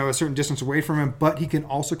stays, a certain distance away from him, but he can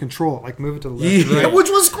also control it, like move it to the left. Yeah, and right. which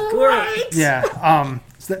was great. Yeah.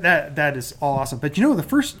 So that is all awesome. But one of the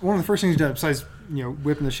first things he does, besides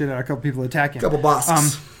whipping the shit out of a couple people attacking him, Couple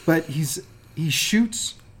bosses. but he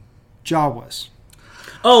shoots Jawas.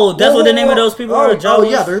 Oh, that's what the name of those people are? Jawas? Oh,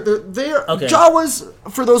 yeah, they're Okay. Jawas,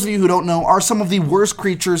 for those of you who don't know, are some of the worst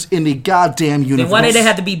creatures in the goddamn universe. Then why did they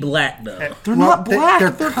have to be black though? They're not black.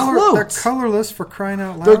 They're They're cloaked. colorless for crying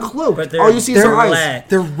out loud. They're cloaked. But they're- All you see is they're their eyes. black.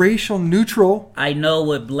 They're racial neutral. I know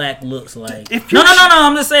what black looks like. If No. you're-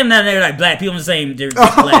 I'm just saying that they're like black people. I'm just saying they're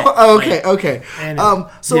black. Like, Okay. And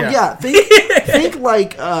Think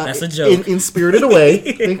like That's a joke. in Spirited Away.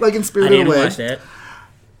 Think like in I Spirited didn't Away. watch that.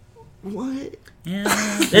 What? Yeah,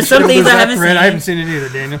 there's some things I haven't seen. I haven't seen it either,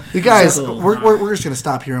 Daniel. You guys, So- we're just gonna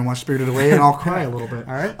stop here and watch Spirited Away, and I'll cry a little bit.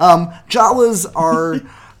 All right. Jawas are.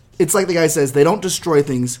 It's like the guy says. They don't destroy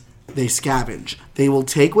things. They scavenge. They will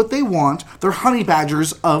take what they want. They're honey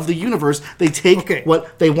badgers of the universe. They take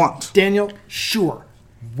what they want. Daniel, sure.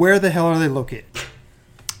 Where the hell are they located?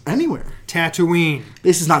 Anywhere. Tatooine.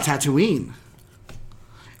 This is not Tatooine.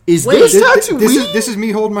 Is Wait, this this- Tatooine? This is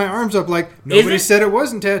me holding my arms up like nobody it? said it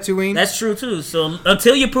wasn't Tatooine. That's true too. So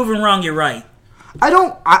until you're proven wrong, you're right.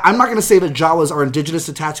 I'm not going to say that Jawas are indigenous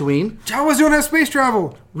to Tatooine. Jawas don't have space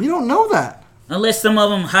travel. We don't know that. Unless some of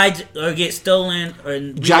them or get stolen or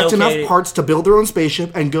Jacked enough relocated. parts to build their own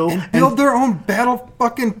spaceship and go Build their own battle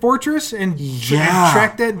fucking fortress and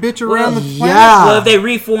track that bitch around the planet. Yeah. Well, if they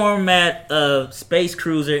reformat a space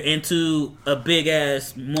cruiser into a big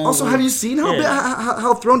ass mobile. Also, have you seen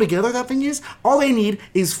how thrown together that thing is? All they need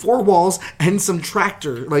is 4 walls and some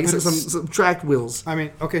tractor, like some track wheels. I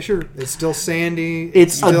mean, okay, sure. It's still sandy.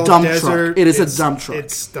 It's still a dump desert. truck. It is a dump truck.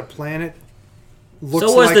 It's the planet. Looks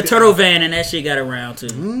So was like the turtle van, and that shit got around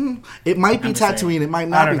too. It might be I'm just saying. Tatooine. It might I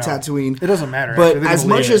not don't be know. Tatooine. It doesn't matter. But actually. They're as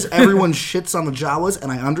gonna much live. as everyone shits on the Jawas,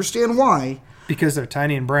 and I understand why, Because they're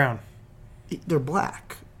tiny and brown. they're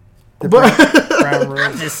black. Brown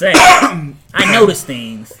road. Just saying. I notice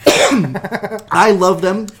things. I love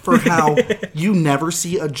them for how you never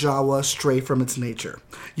see a Jawa stray from its nature.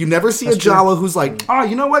 You never see a Jawa who's like, oh,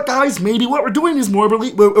 you know what, guys? Maybe what we're doing is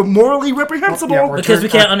morally reprehensible. Yeah, Because we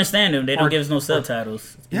can't understand them. They don't give us no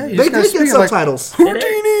subtitles. Yeah, you They just gotta did get speak it like, subtitles. Did they?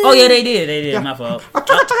 Oh, yeah, they did. They did. My fault.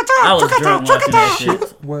 I was drunk watching that shit.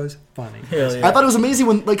 It was funny. Hell yeah. I thought it was amazing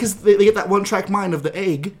when, like, because they get that one track mind of the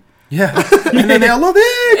egg. Yeah. And then they all love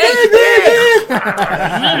it.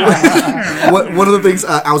 One of the things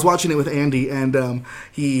I was watching it with Andy, and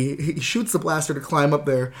he shoots the blaster to climb up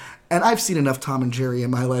there. And I've seen enough Tom and Jerry in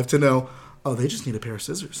my life to know, oh, they just need a pair of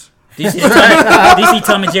scissors. Do you see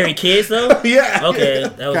Tom and Jerry kids though? Yeah. Okay,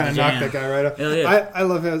 that was Kind the of knocked jam. that guy right up. Hell yeah. I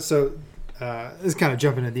love how, so this is kind of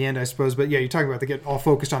jumping at the end, I suppose. But yeah, you're talking about they get all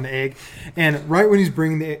focused on the egg. And right when he's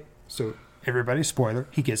bringing the egg, so everybody, spoiler,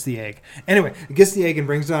 he gets the egg. Anyway, he gets the egg and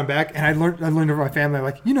brings it on back. And I learned over my family,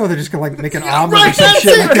 like, you know, they're just going to like make an omelet or Right, some that's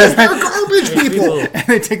shit it. like that. They're garbage people. And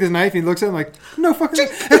they take the knife and he looks at him like, no fucking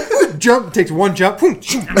jump, takes one jump,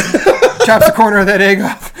 chops the corner of that egg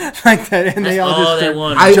off like that, and they all all just they start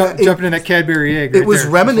wanted. jumping in that Cadbury egg. It right was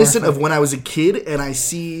there. reminiscent of when I was a kid and I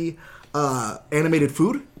see animated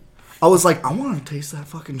food. I was like, I want to taste that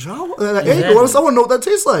fucking Jawa, that egg. I want to know what that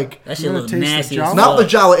tastes like. That shit You wanna look taste the nasty. Jawa? As Not the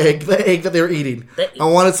fuck. Jawa egg, the egg that they were eating. I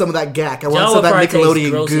wanted some of that gack. I wanted Jawa some of that probably tastes Nickelodeon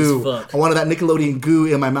gross as goo. fuck. I wanted that Nickelodeon goo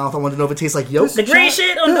in my mouth. I wanted to know if it tastes like yolk. The green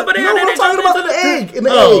shit on the No, I'm talking about in the egg. In the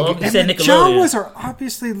Oh, egg. okay. You said The Nickelodeon. Jawas are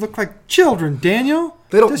obviously look like children, Daniel.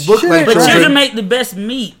 They don't This look shit like ain't But children. right. children make the best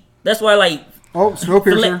meat. That's why, like, Oh,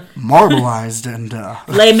 Snowpiercer. Marbleized and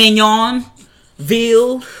filet mignon,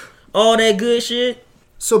 veal, all that good shit.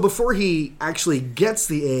 So before he actually gets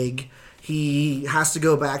the egg, he has to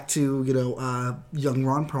go back to, young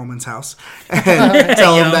Ron Perlman's house and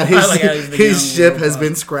tell him that I like how he's the his young ship Ron has Perlman.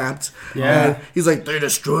 been scrapped. Yeah. And he's like, they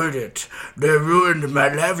destroyed it. They ruined my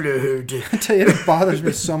livelihood. I tell you, it bothers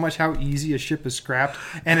me so much how easy a ship is scrapped,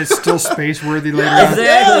 and it's still space worthy later on.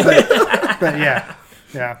 Exactly. But yeah.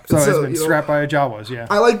 So it's been scrapped by a Jawas, yeah.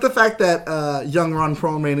 I like the fact that young Ron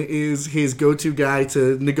Perlman is his go-to guy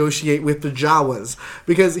to negotiate with the Jawas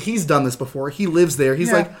because he's done this before. He lives there. He's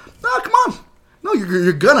Yeah. like, no, come on. No,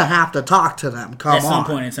 you're gonna have to talk to them. Come At on. some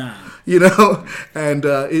point in time. And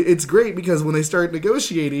it's great because when they start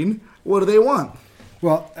negotiating, what do they want?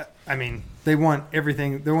 Well, I mean, they want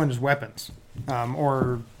everything. They want just weapons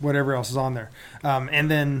or whatever else is on there.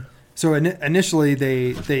 And then, so initially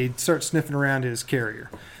they start sniffing around his carrier.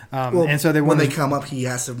 And so they when want they to come up, he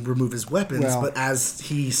has to remove his weapons. Well- but as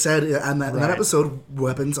he said in that Right. episode,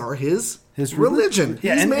 weapons are his his religion.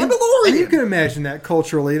 Yeah, He's and Mandalorian. you can imagine that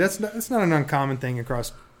culturally. That's not an uncommon thing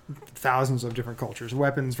across thousands of different cultures.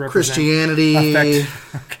 Weapons represent Christianity.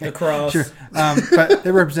 The cross. Sure. But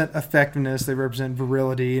they represent effectiveness, they represent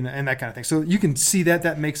virility, and that kind of thing. So you can see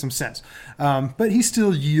that makes some sense. But he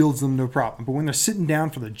still yields them no problem. But when they're sitting down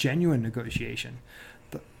for the genuine negotiation,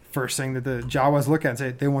 the first thing that the Jawas look at and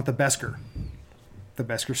say, they want the Beskar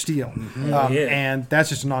steel. Yeah. And that's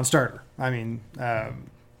just a non-starter. I mean,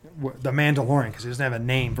 the Mandalorian, because he doesn't have a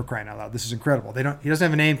name, for crying out loud. This is incredible. He doesn't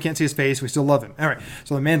have a name, can't see his face, we still love him. All right,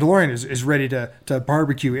 so the Mandalorian is ready to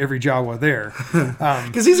barbecue every Jawa there.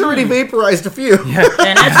 Because he's already vaporized a few.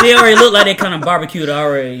 And they already look like they kind of barbecued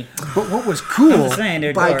already. But what was I'm cool, just saying,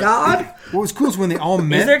 they're By dark. God. what was cool is when they all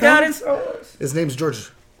met. Is there though- God in Star Wars? His name's George.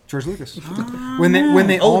 George Lucas. When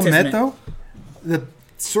they all Old met, Testament. though,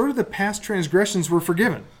 the past transgressions were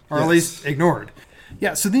forgiven, or at Yes. least ignored.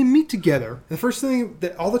 Yeah, so they meet together. The first thing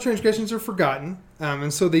that all the transgressions are forgotten,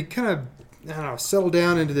 and so they kind of settle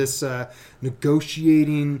down into this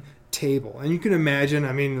negotiating table. And you can imagine.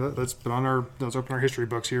 I mean, let's open our history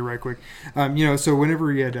books here right quick. So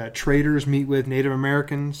whenever you had traders meet with Native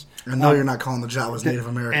Americans, I know you're not calling the Jawas Native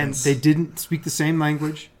and Americans. they didn't speak the same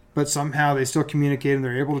language, but somehow they still communicate and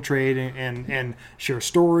they're able to trade and share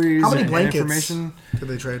stories How many and blankets information. did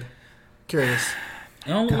they trade? Curious.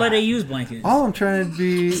 They don't look like they use blankets. All I'm trying to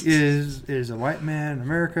be is a white man in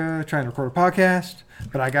America trying to record a podcast,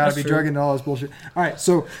 but I gotta be drugged into all this bullshit. All right,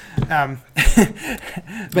 so, but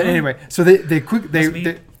anyway, so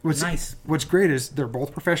what's great is they're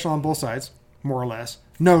both professional on both sides, more or less.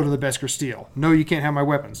 No to the Beskar Steel. No, you can't have my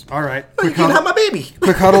weapons. All right, No, you can't have my baby.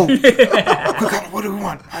 quick huddle. Quick huddle. What do we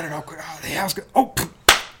want? I don't know. The house.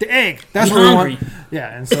 The egg. That's what we want.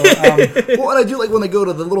 Yeah, and so. Well, what I do like when they go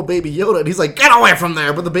to the little baby Yoda, and he's like, "Get away from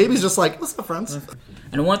there!" But the baby's just like, "What's up, friends?"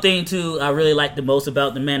 And one thing too, I really like the most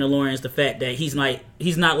about the Mandalorian is the fact that he's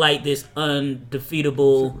not like this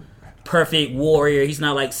undefeatable, perfect warrior. He's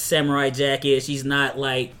not like Samurai Jack-ish. He's not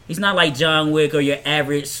like John Wick or your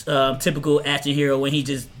average typical action hero when he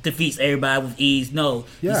just defeats everybody with ease. No,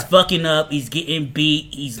 he's fucking up. He's getting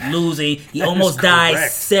beat. He's losing. He almost died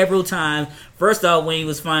several times. First off, when he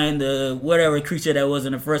was fighting the whatever creature that was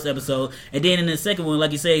in the first episode, and then in the second one,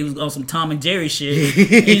 like you said, he was on some Tom and Jerry shit.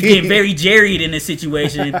 He's getting very Jerry'd in this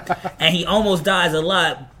situation, and he almost dies a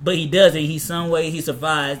lot, but he doesn't. Some way he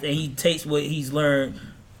survives, and he takes what he's learned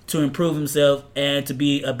to improve himself and to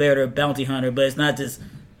be a better bounty hunter. But it's not just,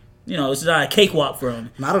 it's not a cakewalk for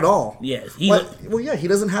him. Not at all. Yes. He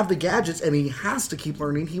doesn't have the gadgets, and he has to keep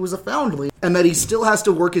learning. He was a foundling, and that he still has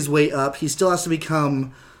to work his way up. He still has to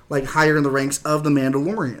become higher in the ranks of the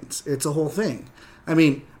Mandalorians. It's a whole thing. I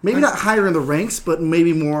mean, maybe not higher in the ranks, but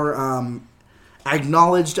maybe more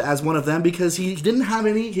acknowledged as one of them, because he didn't have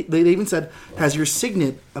any. They even said, "Has your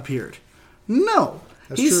signet appeared?" No.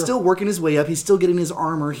 He's still working his way up. He's still getting his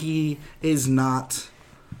armor. He is not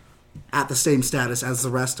at the same status as the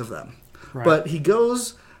rest of them. Right. But he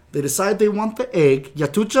goes, they decide they want the egg,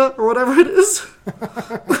 Yatucha, or whatever it is.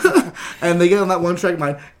 And they get on that one track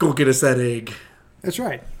mind, go get us that egg. That's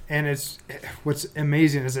right. And what's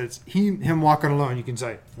amazing is it's him walking alone. You can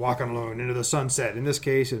say, walking alone into the sunset. In this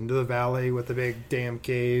case, into the valley with the big damn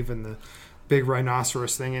cave and the big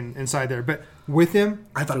rhinoceros thing inside there. But with him,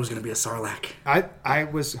 I thought it was going to be a Sarlacc. I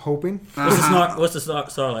was hoping. What's the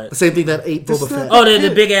Sarlacc? The same thing that ate Boba Fett. Oh,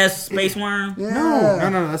 the big ass space worm. Yeah.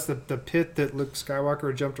 No. That's the pit that Luke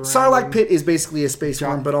Skywalker jumped around. Sarlacc pit is basically a space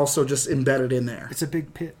worm, but also just embedded in there. It's a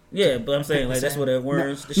big pit. Yeah, but I'm saying that's what it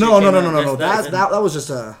worms. No. That was just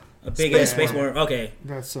a big ass space worm. Okay,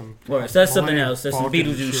 that's some. That's something else. That's some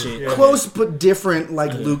Beetlejuice shit. Yeah. Close but different,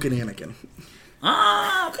 like Luke and Anakin.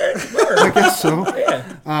 Okay. I guess so.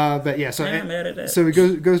 Yeah. But yeah, so I'm mad at that. So he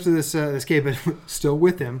goes to this cave, but still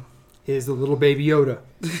with him is the little baby Yoda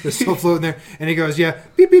that's still floating there, and he goes, yeah,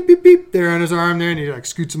 beep beep beep beep, there on his arm there, and he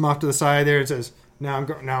scoots him off to the side there and says, now I'm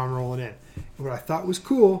rolling in. And what I thought was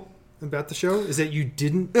cool about the show is that you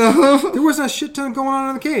didn't. There wasn't a shit ton going on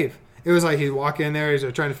in the cave. It was like he'd walk in there, he's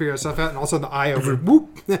trying to figure stuff out, and all of a sudden the eye over,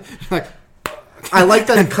 whoop, like. I like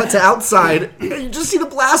that he cut to outside. You just see the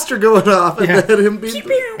blaster going off, and then him being...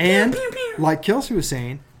 And like Kelsey was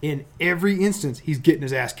saying, in every instance, he's getting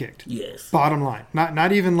his ass kicked. Yes. Bottom line,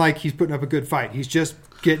 not even like he's putting up a good fight. He's just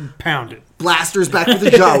getting pounded. Blaster's back with the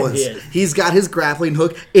Jawas. Yes. He's got his grappling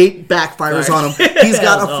hook. 8 backfires on him. He's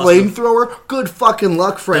got a flamethrower. Good fucking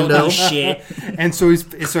luck, friendo. Don't do shit. And so he's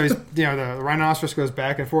the rhinoceros goes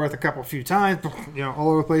back and forth a few times, all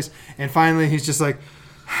over the place, and finally he's just like,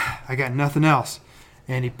 I got nothing else,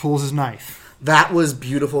 and he pulls his knife. That was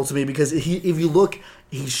beautiful to me because if you look,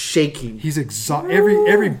 he's shaking. He's exhausted.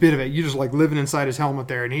 Every bit of it. You just like living inside his helmet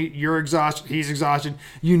there, and you're exhausted. He's exhausted.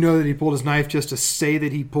 You know that he pulled his knife just to say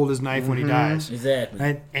that he pulled his knife when he dies.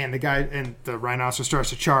 Exactly. And the guy and the rhinoceros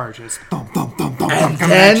starts to charge. And it's thump thump thump thump and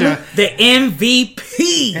coming at you. The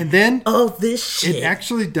MVP. And then this shit. It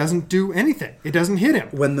actually doesn't do anything. It doesn't hit him.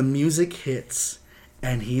 When the music hits,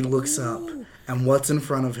 and he looks up. And what's in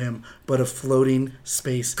front of him but a floating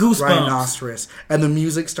space rhinoceros. And the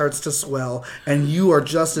music starts to swell, and you are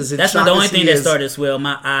just as That's not the only thing that started to swell.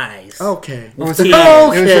 My eyes. Okay. With tears.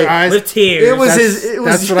 Okay. It was your eyes? With tears.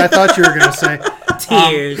 That's what I thought you were going to say.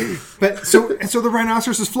 Tears. But so the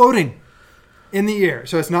rhinoceros is floating in the air.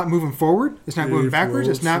 So it's not moving forward. It's not moving backwards.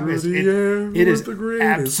 It's not. It is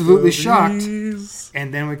absolutely shocked.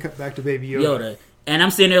 And then we cut back to Baby Yoda. And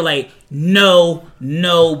I'm sitting there like, no,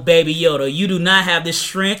 Baby Yoda. You do not have the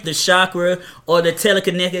strength, the chakra, or the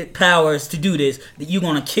telekinetic powers to do this. You're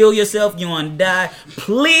going to kill yourself. You're going to die.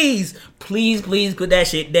 Please put that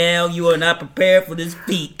shit down. You are not prepared for this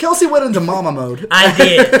feat. Kelsey went into mama mode. I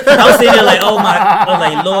did. I was sitting there like, I was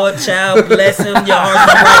like, Lord, child, bless him. Your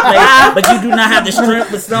heart's in the right place. But you do not have the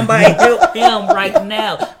strength, but somebody help him right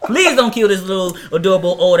now. Please don't kill this little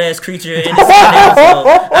adorable old-ass creature in this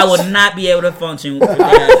episode. I would not be able to function with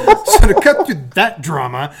that. So to cut through that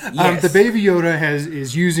drama, the Baby Yoda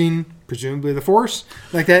is using presumably the Force,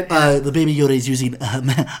 like that. The baby Yoda is using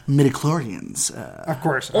midichlorians. Of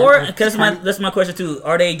course. Or, because that's my question too,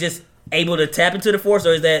 are they just able to tap into the Force,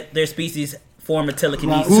 or is that their species form of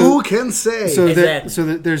telekinesis? Who can say? So Exactly.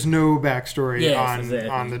 that there's no backstory Yes, on exactly.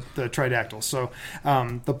 on the Tridactyls. So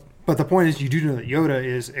but the point is, you do know that Yoda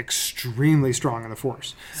is extremely strong in the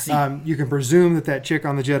Force. You can presume that chick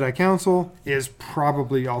on the Jedi Council is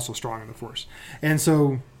probably also strong in the Force, and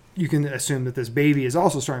so you can assume that this baby is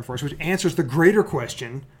also strong in the Force, which answers the greater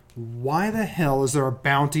question: why the hell is there a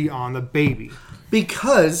bounty on the baby?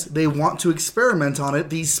 Because they want to experiment on it.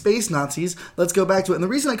 These space Nazis, let's go back to it. And the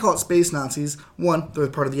reason I call it space Nazis, one, they're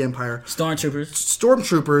part of the Empire.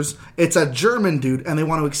 Stormtroopers, it's a German dude, and they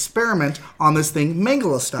want to experiment on this thing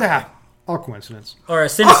Mangala style. Yeah, all coincidence. Or a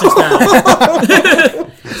sinister style.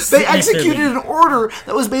 They executed an order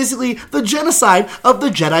that was basically the genocide of the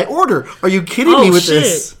Jedi Order. Are you kidding me with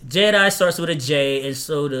this? Jedi starts with a J, and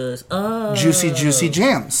so does Juicy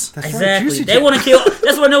Jams. That's exactly. right, Juicy They Jam. want to kill.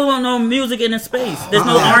 That's why no one no music in the space. There's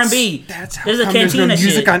no R&B. That's how There's a come there's no cantina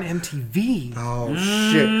music shit. on MTV. Oh,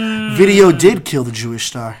 shit. Video did kill the Jewish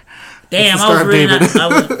star. Damn, It's the I was Star of really David. not.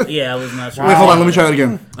 I was not sure. Wait, hold on. Let me try that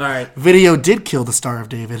again. All right. Video did kill the Star of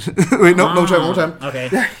David. Wait, no, no, try one more time. Okay.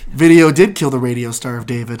 Video did kill the radio star of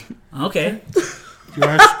David. Okay. You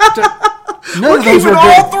wanna- None of those Keeping were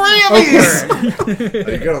all good. three of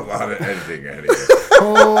these. You got a lot of editing out here.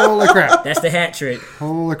 Holy crap. That's the hat trick.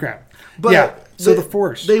 Holy crap. But yeah, so they- the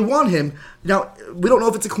Force. They want him. Now, we don't know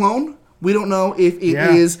if it's a clone. We don't know if it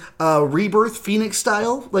is a rebirth, Phoenix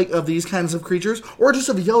style, like of these kinds of creatures, or just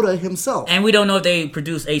of Yoda himself. And we don't know if they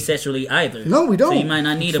produce asexually either. No, we don't. So you might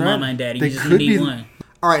not need That's a right. mama and daddy. They You just could need be- one.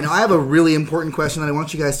 All right, now I have a really important question that I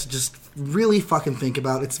want you guys to just really fucking think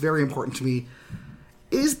about. It's very important to me.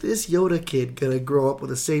 Is this Yoda kid gonna grow up with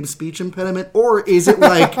the same speech impediment, or is it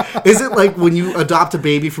like when you adopt a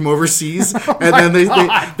baby from overseas and then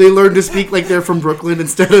they learn to speak like they're from Brooklyn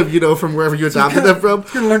instead of from wherever you adopted them from?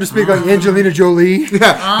 You're going to learn to speak like Angelina Jolie.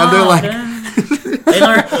 Yeah, and they're like, They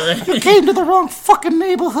learn. came to the wrong fucking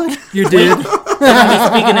neighborhood. You did.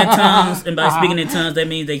 Speaking in tongues, and by speaking in tongues, that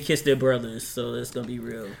means they kiss their brothers. So it's gonna be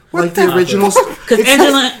real. Like the original. Because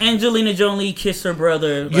It's Angelina Jolie kissed her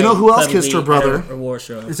brother. You know who else kissed her publicly brother? at a award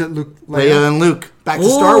show. Is it Luke? Leia and Luke. Back to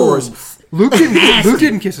Star Ooh. Wars. Luke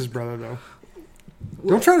didn't kiss his brother, though.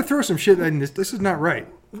 Don't try to throw some shit in this. This is not right.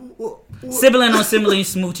 Sibling on sibling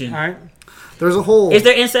smooching. All right? There's a whole Is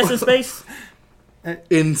there incest in space?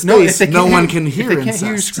 in if space. they No can't one hear- can if hear they can't incest.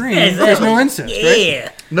 hear you scream, Exactly. there's no incest, right?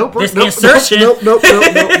 Yeah. Nope. This nope, insertion. Nope.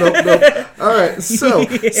 All right. So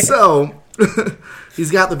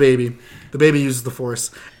he's got the baby. The baby uses the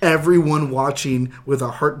Force. Everyone watching with a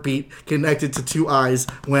heartbeat connected to two eyes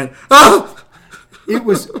went, oh! It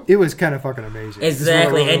was kind of fucking amazing.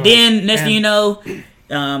 Exactly. Is what it And was. then next thing And- you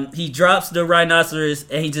know, he drops the rhinoceros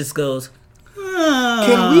and he just goes.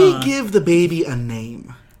 Can we give the baby a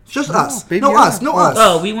name? Just us. baby No, Yoda. us. No, Us. us.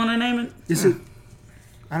 Oh, we want to name it? Is it?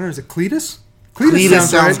 I don't know. Is it Cletus? Cletus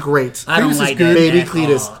sounds right. great. I don't Cletus is like good. that. Baby at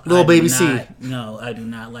Cletus. all. Little I baby do C. not- No, I do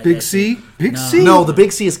not like Big that C? shit. Big No. C? No, the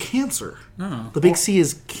big C is cancer. Oh. The big C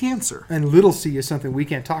is cancer. And little C is something we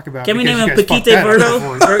can't talk about. Can we because name you him guys fucked Paquito that up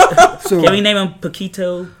Verdo? before. So- Can we name him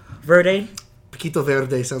Paquito Verde? Paquito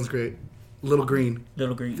Verde sounds great. Little green.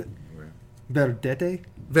 Little green. Verdete?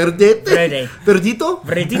 Verdete? Verde. Verdito?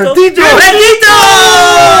 Verdito? Verdito! Verdito!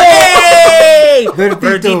 Hey!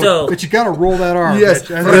 Verdito. But you gotta roll that R. Yes,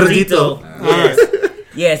 bitch. Verdito. Yes.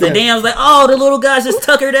 Yes, and then I was like, oh, the little guy's just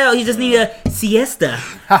tuckered out. He just need a siesta.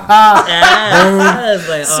 I was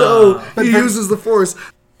like, So oh. he uses the Force.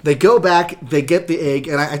 They go back, they get the egg,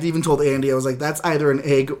 and I even told Andy, I was like, that's either an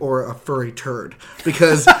egg or a furry turd.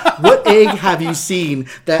 Because what egg have you seen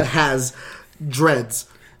that has dreads?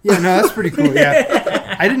 Yeah, no, that's pretty cool.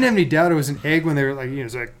 Yeah, I didn't have any doubt it was an egg when they were like,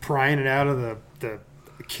 it's like prying it out of the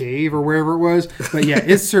cave or wherever it was. But yeah,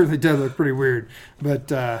 it certainly does look pretty weird. But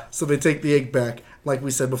So they take the egg back. Like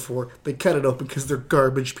we said before, they cut it open because they're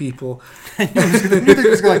garbage people. they're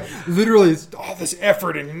just like literally all this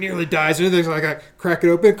effort and he nearly dies. And they're like, crack it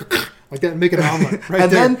open like that and make an omelet right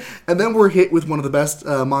and there. then we're hit with one of the best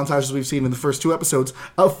montages we've seen in the first two episodes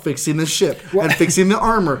of fixing the ship and fixing the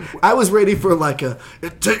armor. I was ready for like it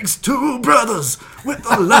takes two brothers with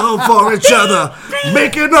a love for each other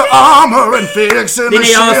making the armor and fixing Then the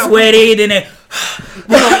they all ship. sweaty, then they...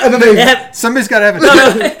 And then they they have Somebody's got to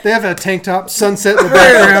have they have a tank top, sunset in the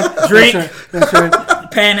background. Drink. That's right.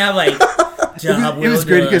 pan out like, job It was well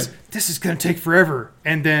great done. because this is going to take forever.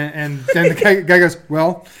 And then the guy goes,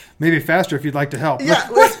 well, maybe faster if you'd like to help. Yeah,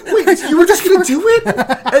 wait, you were just gonna do it? And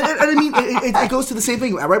I mean, it goes to the same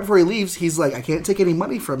thing. Right before he leaves, he's like, "I can't take any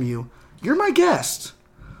money from you. You're my guest.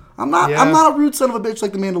 I'm not a rude son of a bitch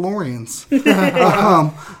like the Mandalorians.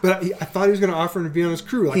 But I thought he was going to offer him to be on his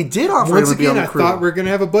crew. Like, He did offer him to be on the crew. I thought we were going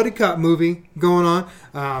to have a buddy cop movie going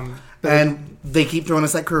on. And they keep throwing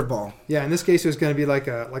us that curveball. Yeah, in this case, it was going to be like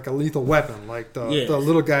a Lethal Weapon. Like the Yes.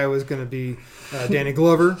 little guy was going to be Danny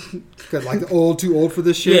Glover, 'cause, like too old for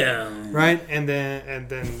this shit. Yeah. Right, and then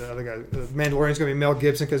the other guy, the Mandalorian's going to be Mel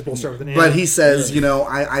Gibson because we'll start with an M. But he says,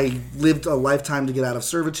 I lived a lifetime to get out of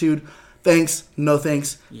servitude. Thanks, no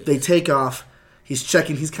thanks. Yes. They take off. He's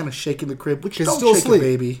checking. He's kind of shaking the crib, which you He's don't still shake asleep, a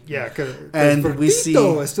baby. Yeah, because And we see-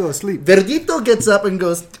 is still asleep. Verdito gets up and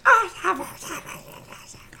goes,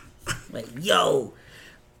 Like, yo.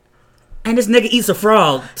 And this nigga eats a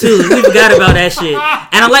frog too. We forgot about that shit.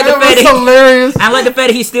 And I like the fact that hilarious. I like the fact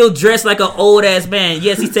that he's still dressed like an old ass man.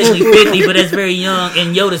 Yes, he's technically 50, but that's very young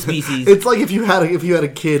in Yoda species. It's like if you had a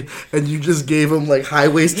kid and you just gave him like high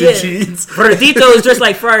waisted Yeah. jeans, Verdito is dressed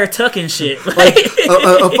like Friar Tuck and shit. like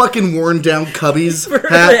a fucking worn down Cubbies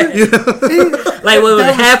hat. Like what was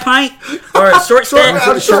it, half pint or short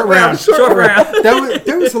stack? Short round. Short round.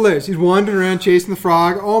 That was hilarious. He's wandering around chasing the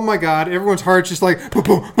frog. Oh my god! Everyone's heart's just like boom,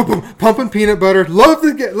 boom, boom, boom, pumping peanut butter. Love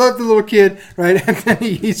the little kid, right? And then he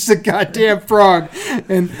eats the goddamn frog.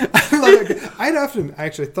 And I'd often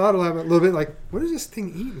actually thought a little bit like, what is this thing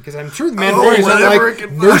eating? Because I'm sure the Mandalorian's not whatever it like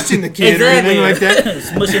can nursing the kid or anything like that.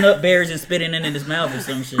 Smushing up berries and spitting it in his mouth or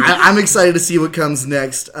some shit. I'm excited to see what comes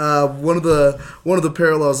next. One of the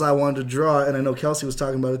parallels I wanted to draw, and I know Kelsey was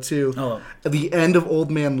talking about it too. Oh. At the end of Old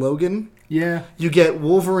Man Logan, Yeah. you get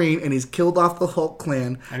Wolverine, and he's killed off the Hulk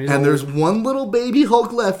clan, And and, he's old. there's one little baby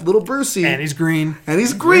Hulk left, little Brucey, And he's green. and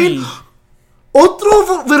he's green. Green.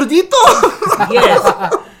 Otro Verdito.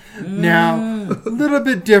 Yes. Now, a little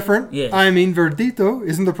bit different. Yeah. I mean, Verdito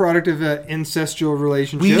isn't the product of an incestual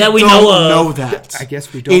relationship. That we don't know of. that. I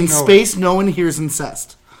guess we don't In know it. space, no one hears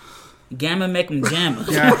incest. Gamma make him jamma.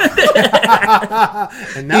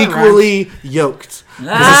 And that Equally yoked.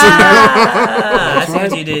 I see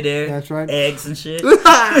what right. you did there. That's right. Eggs and shit.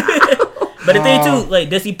 But the thing too, like,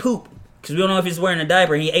 does he poop? Because we don't know if he's wearing a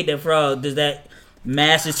diaper and he ate that frog. Does that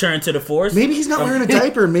mass just turn to the force? Maybe he's not wearing a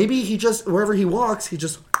diaper. Maybe he just, wherever he walks, he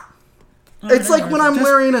just... It's like when I'm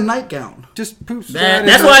wearing a nightgown. Just poops.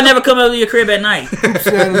 That's why I never come over to your crib at night.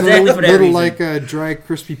 Exactly Exactly for that little reason. like dry,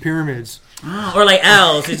 crispy pyramids. Or like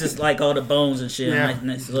owls. It's just like all the bones and shit. Yeah. Like,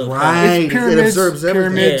 nice little Right. It's It absorbs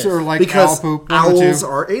everything. pyramids Yes. or like Because owl poop. one of the owls two.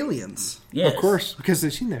 are aliens. Yes. Of course, because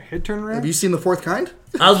they've seen their head turn around. Have you seen The Fourth Kind?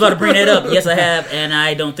 I was about to bring that up. Yes, I have, and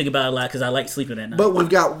I don't think about it a lot because I like sleeping at night. But we've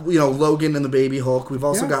got, Logan and the baby Hulk. We've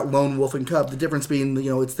also Yeah. got Lone Wolf and Cub. The difference being,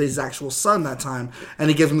 it's his actual son that time. And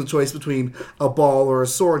he gives him the choice between a ball or a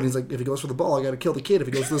sword. And he's like, if he goes for the ball, I got to kill the kid. If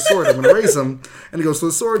he goes for the sword, I'm going to raise him. And he goes for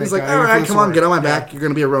the sword. And he's Thank like, God all he went for right, the come on, sword. get on my Yeah. back. You're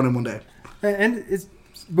going to be a Ronin one day. And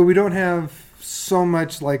but we don't have so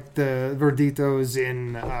much like the Verditos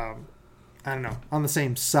in I don't know, on the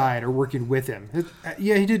same side or working with him.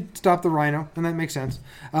 Yeah, he did stop the Rhino, and that makes sense.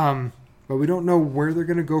 But we don't know where they're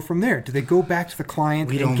going to go from there. Do they go back to the client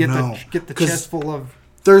We and don't know. get the 'Cause chest full of?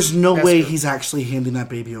 There's no That's way good. he's actually handing that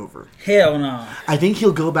baby over. Hell no. I think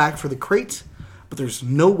he'll go back for the crate, but there's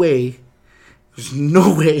no way. There's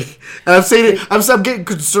no way. And I'm saying it. I'm getting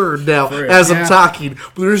concerned now real. as I'm Yeah. talking.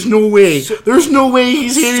 But there's no way. There's no way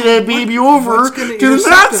he's handing that baby over What's to gonna the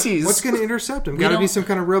intercept him? Nazis. What's going to intercept him? We Got to be don't- some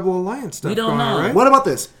kind of Rebel Alliance stuff we don't going on, know. right? What about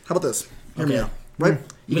this? How about this? Hear me Okay. out. Right?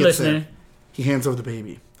 He We gets listening. there. He hands over the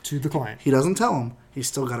baby. To the client. He doesn't tell him. He's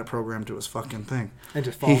still got it programmed to his fucking thing. And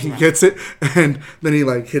just falls He out. gets it, and then he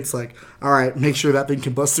hits all right, make sure that thing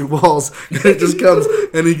can bust through walls. And it just comes,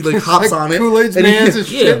 and he hops Like on it. Kool-Aid's and he- Man's and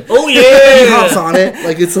Yeah. shit. Oh He yeah. hops on it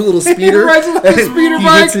like it's a little speeder. rides it like a and speeder he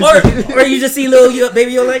bike. hits his- Or you just see little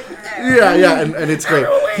baby, you're like, yeah, and it's great.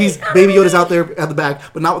 Baby Yoda's out there at the back,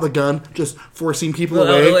 but not with a gun, just forcing people Out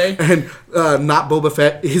of the away. way. And not Boba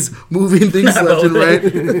Fett is moving things Not left and Boba right.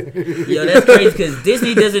 yo, that's crazy because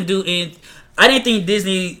Disney doesn't do any. I didn't think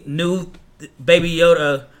Disney knew Baby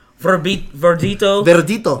Yoda Verdito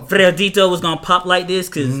was gonna pop like this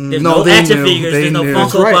because there's No, no they action knew. figures, They there's no knew.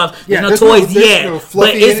 Funko That's right. Pops, Yeah, there's there's no no- toys there's yet. no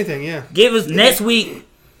fluffy but it's, anything, yeah. Give us next week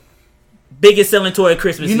biggest selling toy of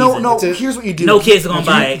Christmas You know, season. no. That's it. Here's what you do. No kids are gonna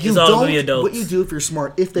buy it. You It's all gonna be don't- adults. What you do if you're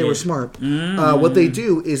smart, if they were Yeah. smart, what they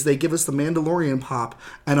do is they give us the Mandalorian pop,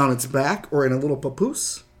 and on its back or in a little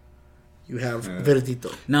papoose, you have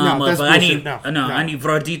Verdito. No, No, that's motherfucker. I bullshit. need No. I need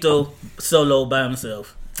Verdito solo by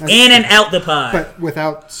himself. In and out the pie. But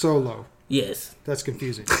without Solo. Yes. That's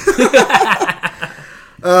confusing.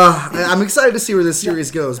 I'm excited to see where this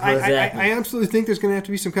series goes. But Exactly. I absolutely think there's going to have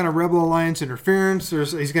to be some kind of Rebel Alliance interference.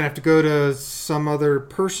 He's going to have to go to some other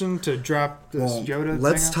person to drop this well, Yoda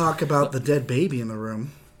let's thing talk about the dead baby in the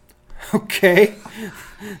room. Okay.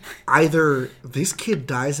 Either this kid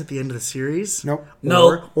dies at the end of the series, Nope.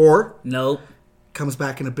 or Nope. comes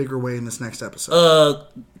back in a bigger way in this next episode.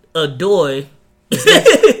 Adoy.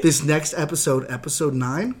 This next episode, episode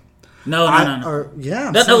 9. No.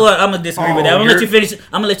 Yeah. That's what I'm gonna disagree with that. I'm gonna let you're- you finish.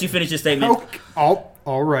 I'm gonna let you finish your statement. Okay.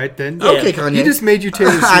 All right then. Yeah. Okay, Kanye. He just made you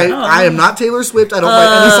Taylor Swift. I am not Taylor Swift. I don't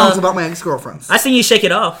write any songs about my ex-girlfriends. I seen you shake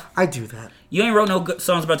it off. I do that. You ain't wrote no good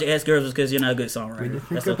songs about your ex girls because you're not a good songwriter.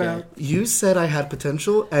 That's Think okay. about You said I had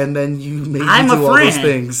potential, and then you made I'm me a do all those friend.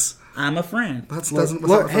 things. I'm a friend, That doesn't.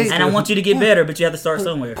 look, that's not- hey, and I want you to get better, but you have to start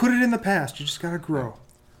somewhere. put it in the past. You just gotta grow.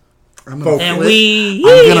 I'm gonna And flip- we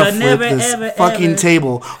I'm gonna are flip never, this ever, fucking ever.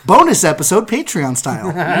 table. Bonus episode, Patreon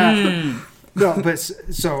style. No, but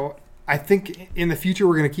so I think in the future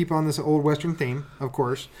we're going to keep on this old Western theme, of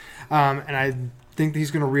course, and I think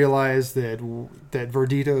he's going to realize that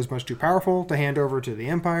Verdito is much too powerful to hand over to the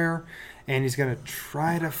Empire, and he's going to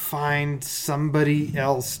try to find somebody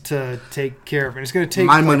else to take care of it. It's going to take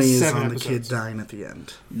My like money is 7 on the episodes. kid dying at the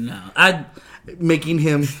end, No, making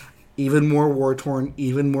him even more war torn,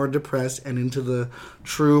 even more depressed, and into the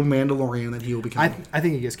true Mandalorian that he will become. I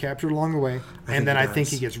think he gets captured along the way, think and then he I think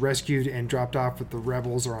does. he gets rescued and dropped off with the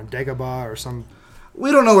rebels or on Dagobah or some. We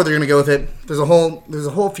don't know where they're going to go with it. There's a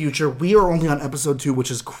whole future. We are only on episode 2, which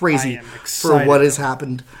is crazy I am for excited. what has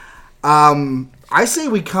happened. I say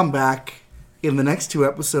we come back in the next 2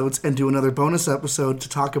 episodes and do another bonus episode to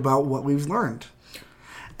talk about what we've learned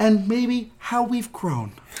and maybe how we've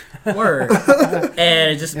grown. word.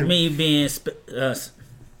 And just me being.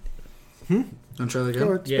 Don't try that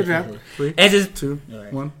Go again. ahead, spit it out. 3, And just 2,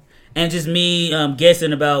 Alright. 1. And just me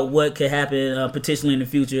guessing about what could happen potentially in the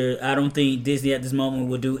future. I don't think Disney at this moment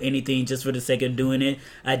will do anything just for the sake of doing it.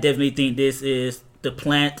 I definitely think this is the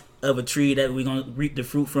plant of a tree that we're going to reap the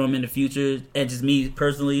fruit from in the future. And just me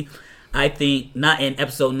personally, I think, not in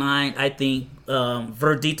episode 9, I think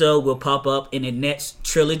Verdito will pop up in the next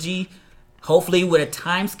trilogy, hopefully with a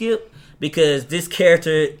time skip, because this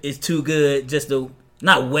character is too good just to,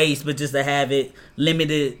 not waste, but just to have it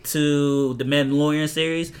limited to the Mandalorian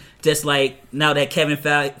series. Just like now that Kevin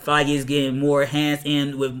Feige is getting more hands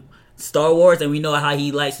in with Star Wars, and we know how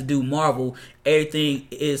he likes to do Marvel, everything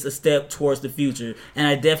is a step towards the future. And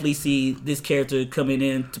I definitely see this character coming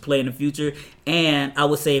in to play in the future. And I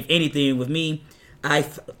would say, if anything, with me, I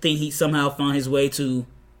think he somehow found his way to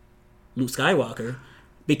Luke Skywalker.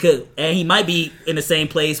 And he might be in the same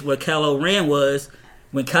place where Kylo Ren was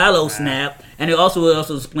when Kylo snapped. And it also will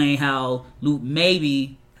also explain how Luke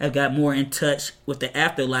maybe have got more in touch with the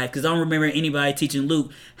afterlife. Because I don't remember anybody teaching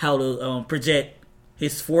Luke how to project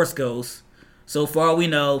his Force ghost. So far we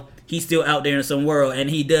know, he's still out there in some world, and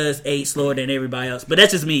he does age slower than everybody else. But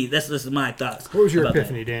that's just me. That's just my thoughts. What was your about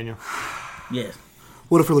epiphany, Daniel? that. Yes.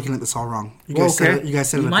 What if we're looking at this all wrong? You Well, guys said okay. it, you guys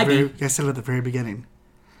said it You at might the very, be. you guys said it at the very beginning.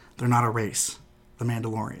 They're not a race. The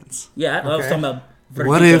Mandalorians. Yeah, I was Okay. talking about Verdito.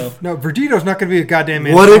 What if- No, Verdito's not going to be a goddamn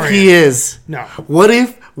Mandalorian. What if he is? No. What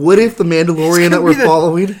if the Mandalorian that we're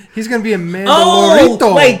following? He's going to be a Oh,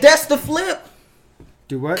 Mandalorito. wait, that's the flip.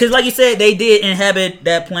 Do what? Because like you said, they did inhabit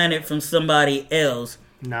that planet from somebody else.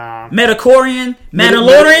 Nah. Metacorian?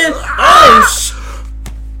 Mandalorian? Oh,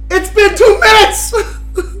 it's been 2 minutes!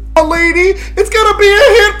 Oh, lady, it's gonna be a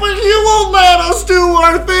hit, but you won't let us do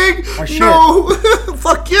our thing! Oh, shit. No!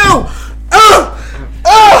 Fuck you!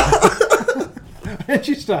 Why did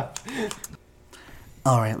you stop?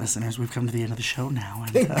 Alright, listeners, we've come to the end of the show now.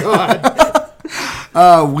 And,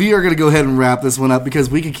 God. we are going to go ahead and wrap this one up because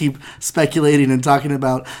we could keep speculating and talking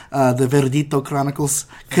about the Verdito Chronicles.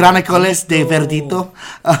 Chronicles de Verdito.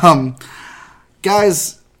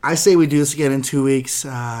 Guys, I say we do this again in 2 weeks.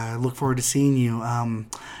 I look forward to seeing you.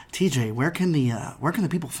 TJ, where can the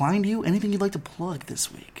people find you? Anything you'd like to plug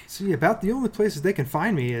this week? See, about the only places they can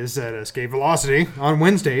find me is at Escape Velocity on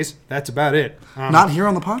Wednesdays. That's about it. Not here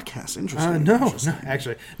on the podcast. Interesting. No, Interesting.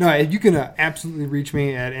 actually. No, you can absolutely reach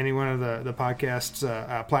me at any one of the podcast's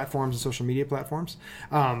platforms and social media platforms.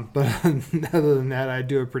 But other than that, I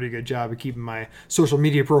do a pretty good job of keeping my social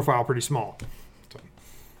media profile pretty small.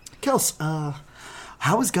 Kels,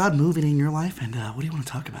 how is God moving in your life, and what do you want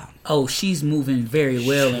to talk about? Oh, she's moving very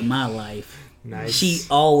well in my life. Nice. She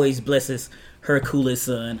always blesses her coolest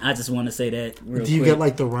son. I just want to say that real Do you quick. get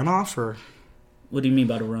like the runoff, or What do you mean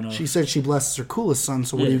by the runoff? she said she blesses her coolest son?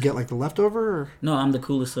 So what do Yeah. you get, like the leftover? Or? No, I'm the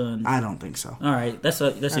coolest son. I don't think so. All right, that's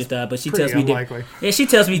your thought, but she pretty tells me unlikely. Yeah, she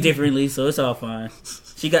tells me differently, so it's all fine.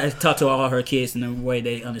 She got to talk to all her kids in a way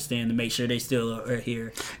they understand to make sure they still are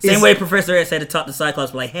here. Same Is- way Professor X had to talk to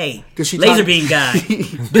Cyclops, like, "Hey, Does she laser talk- beam guy,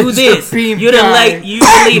 do this. Beam You're guy.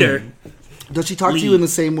 the leader." Does she talk to you Lead. in the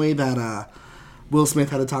same way that Will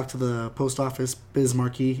Smith had to talk to the post office Biz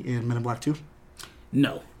Markie in Men in Black 2?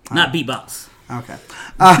 No, not beatbox. Okay.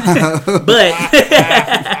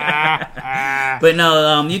 But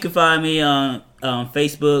no, you can find me on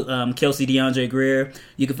Facebook, Kelsey DeAndre Greer.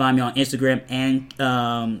 You can find me on Instagram and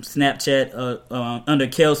Snapchat under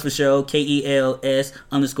Kels for Show,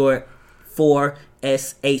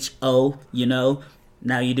 KELS_4SHO. You know,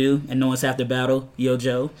 now you do, and no one's half the battle. Yo,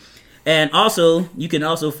 Joe. And also, you can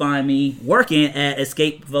also find me working at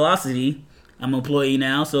Escape Velocity. I'm an employee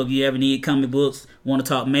now, so if you ever need comic books, want to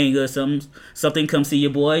talk manga or something, come see your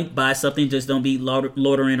boy. Buy something, just don't be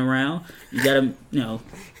loitering around. You gotta,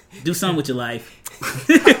 do something with your life.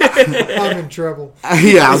 I'm in trouble.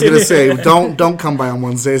 Yeah, I was gonna say, don't come by on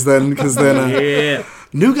Wednesdays then, because then Yeah.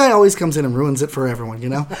 new guy always comes in and ruins it for everyone, you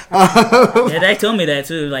know. Yeah, they told me that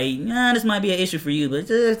too. Like, this might be an issue for you, but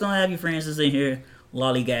just don't have your friends just in here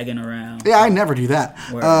lollygagging around. Yeah, I never do that.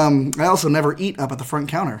 Word. I also never eat up at the front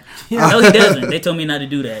counter. No, he doesn't. They told me not to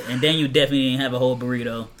do that, and then you definitely didn't have a whole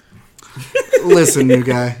burrito. Listen, new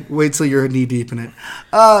guy, wait till you're knee deep in it.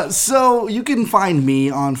 So you can find me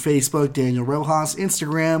on Facebook, Daniel Rojas,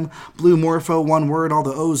 Instagram, Blue Morpho, one word, all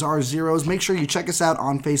the O's are zeros. Make sure you check us out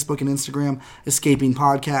on Facebook and Instagram, Escaping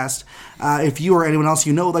Podcast. If you or anyone else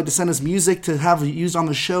you know would like to send us music to have used on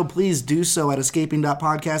the show, please do so at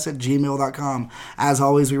escaping.podcast@gmail.com. As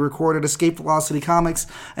always, we record at Escape Velocity Comics,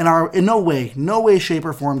 and in no way, shape,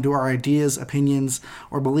 or form do our ideas, opinions,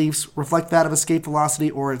 or beliefs reflect that of Escape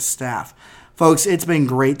Velocity or its staff. Folks, it's been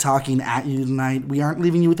great talking at you tonight. We aren't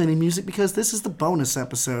leaving you with any music because this is the bonus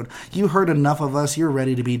episode. You heard enough of us. You're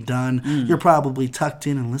ready to be done. You're probably tucked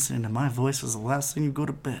in and listening to my voice as the last thing you go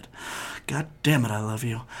to bed. God damn it, I love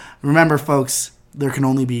you. Remember, folks, there can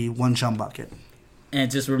only be one chum bucket.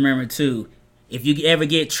 And just remember, too, if you ever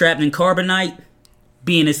get trapped in carbonite,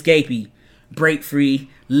 be an escapee. Break free.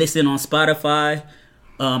 Listen on Spotify,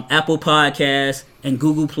 Apple Podcasts, and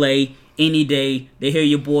Google Play. Any day. They hear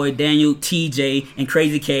your boy Daniel, TJ, and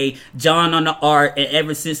Crazy K, John on the art, and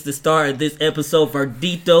ever since the start of this episode,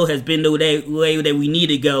 Verdito has been the way that we need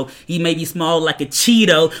to go. He may be small like a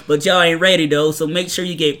Cheeto, but y'all ain't ready though, so make sure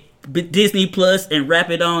you get Disney Plus and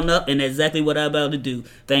wrap it on up, and that's exactly what I'm about to do.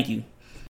 Thank you.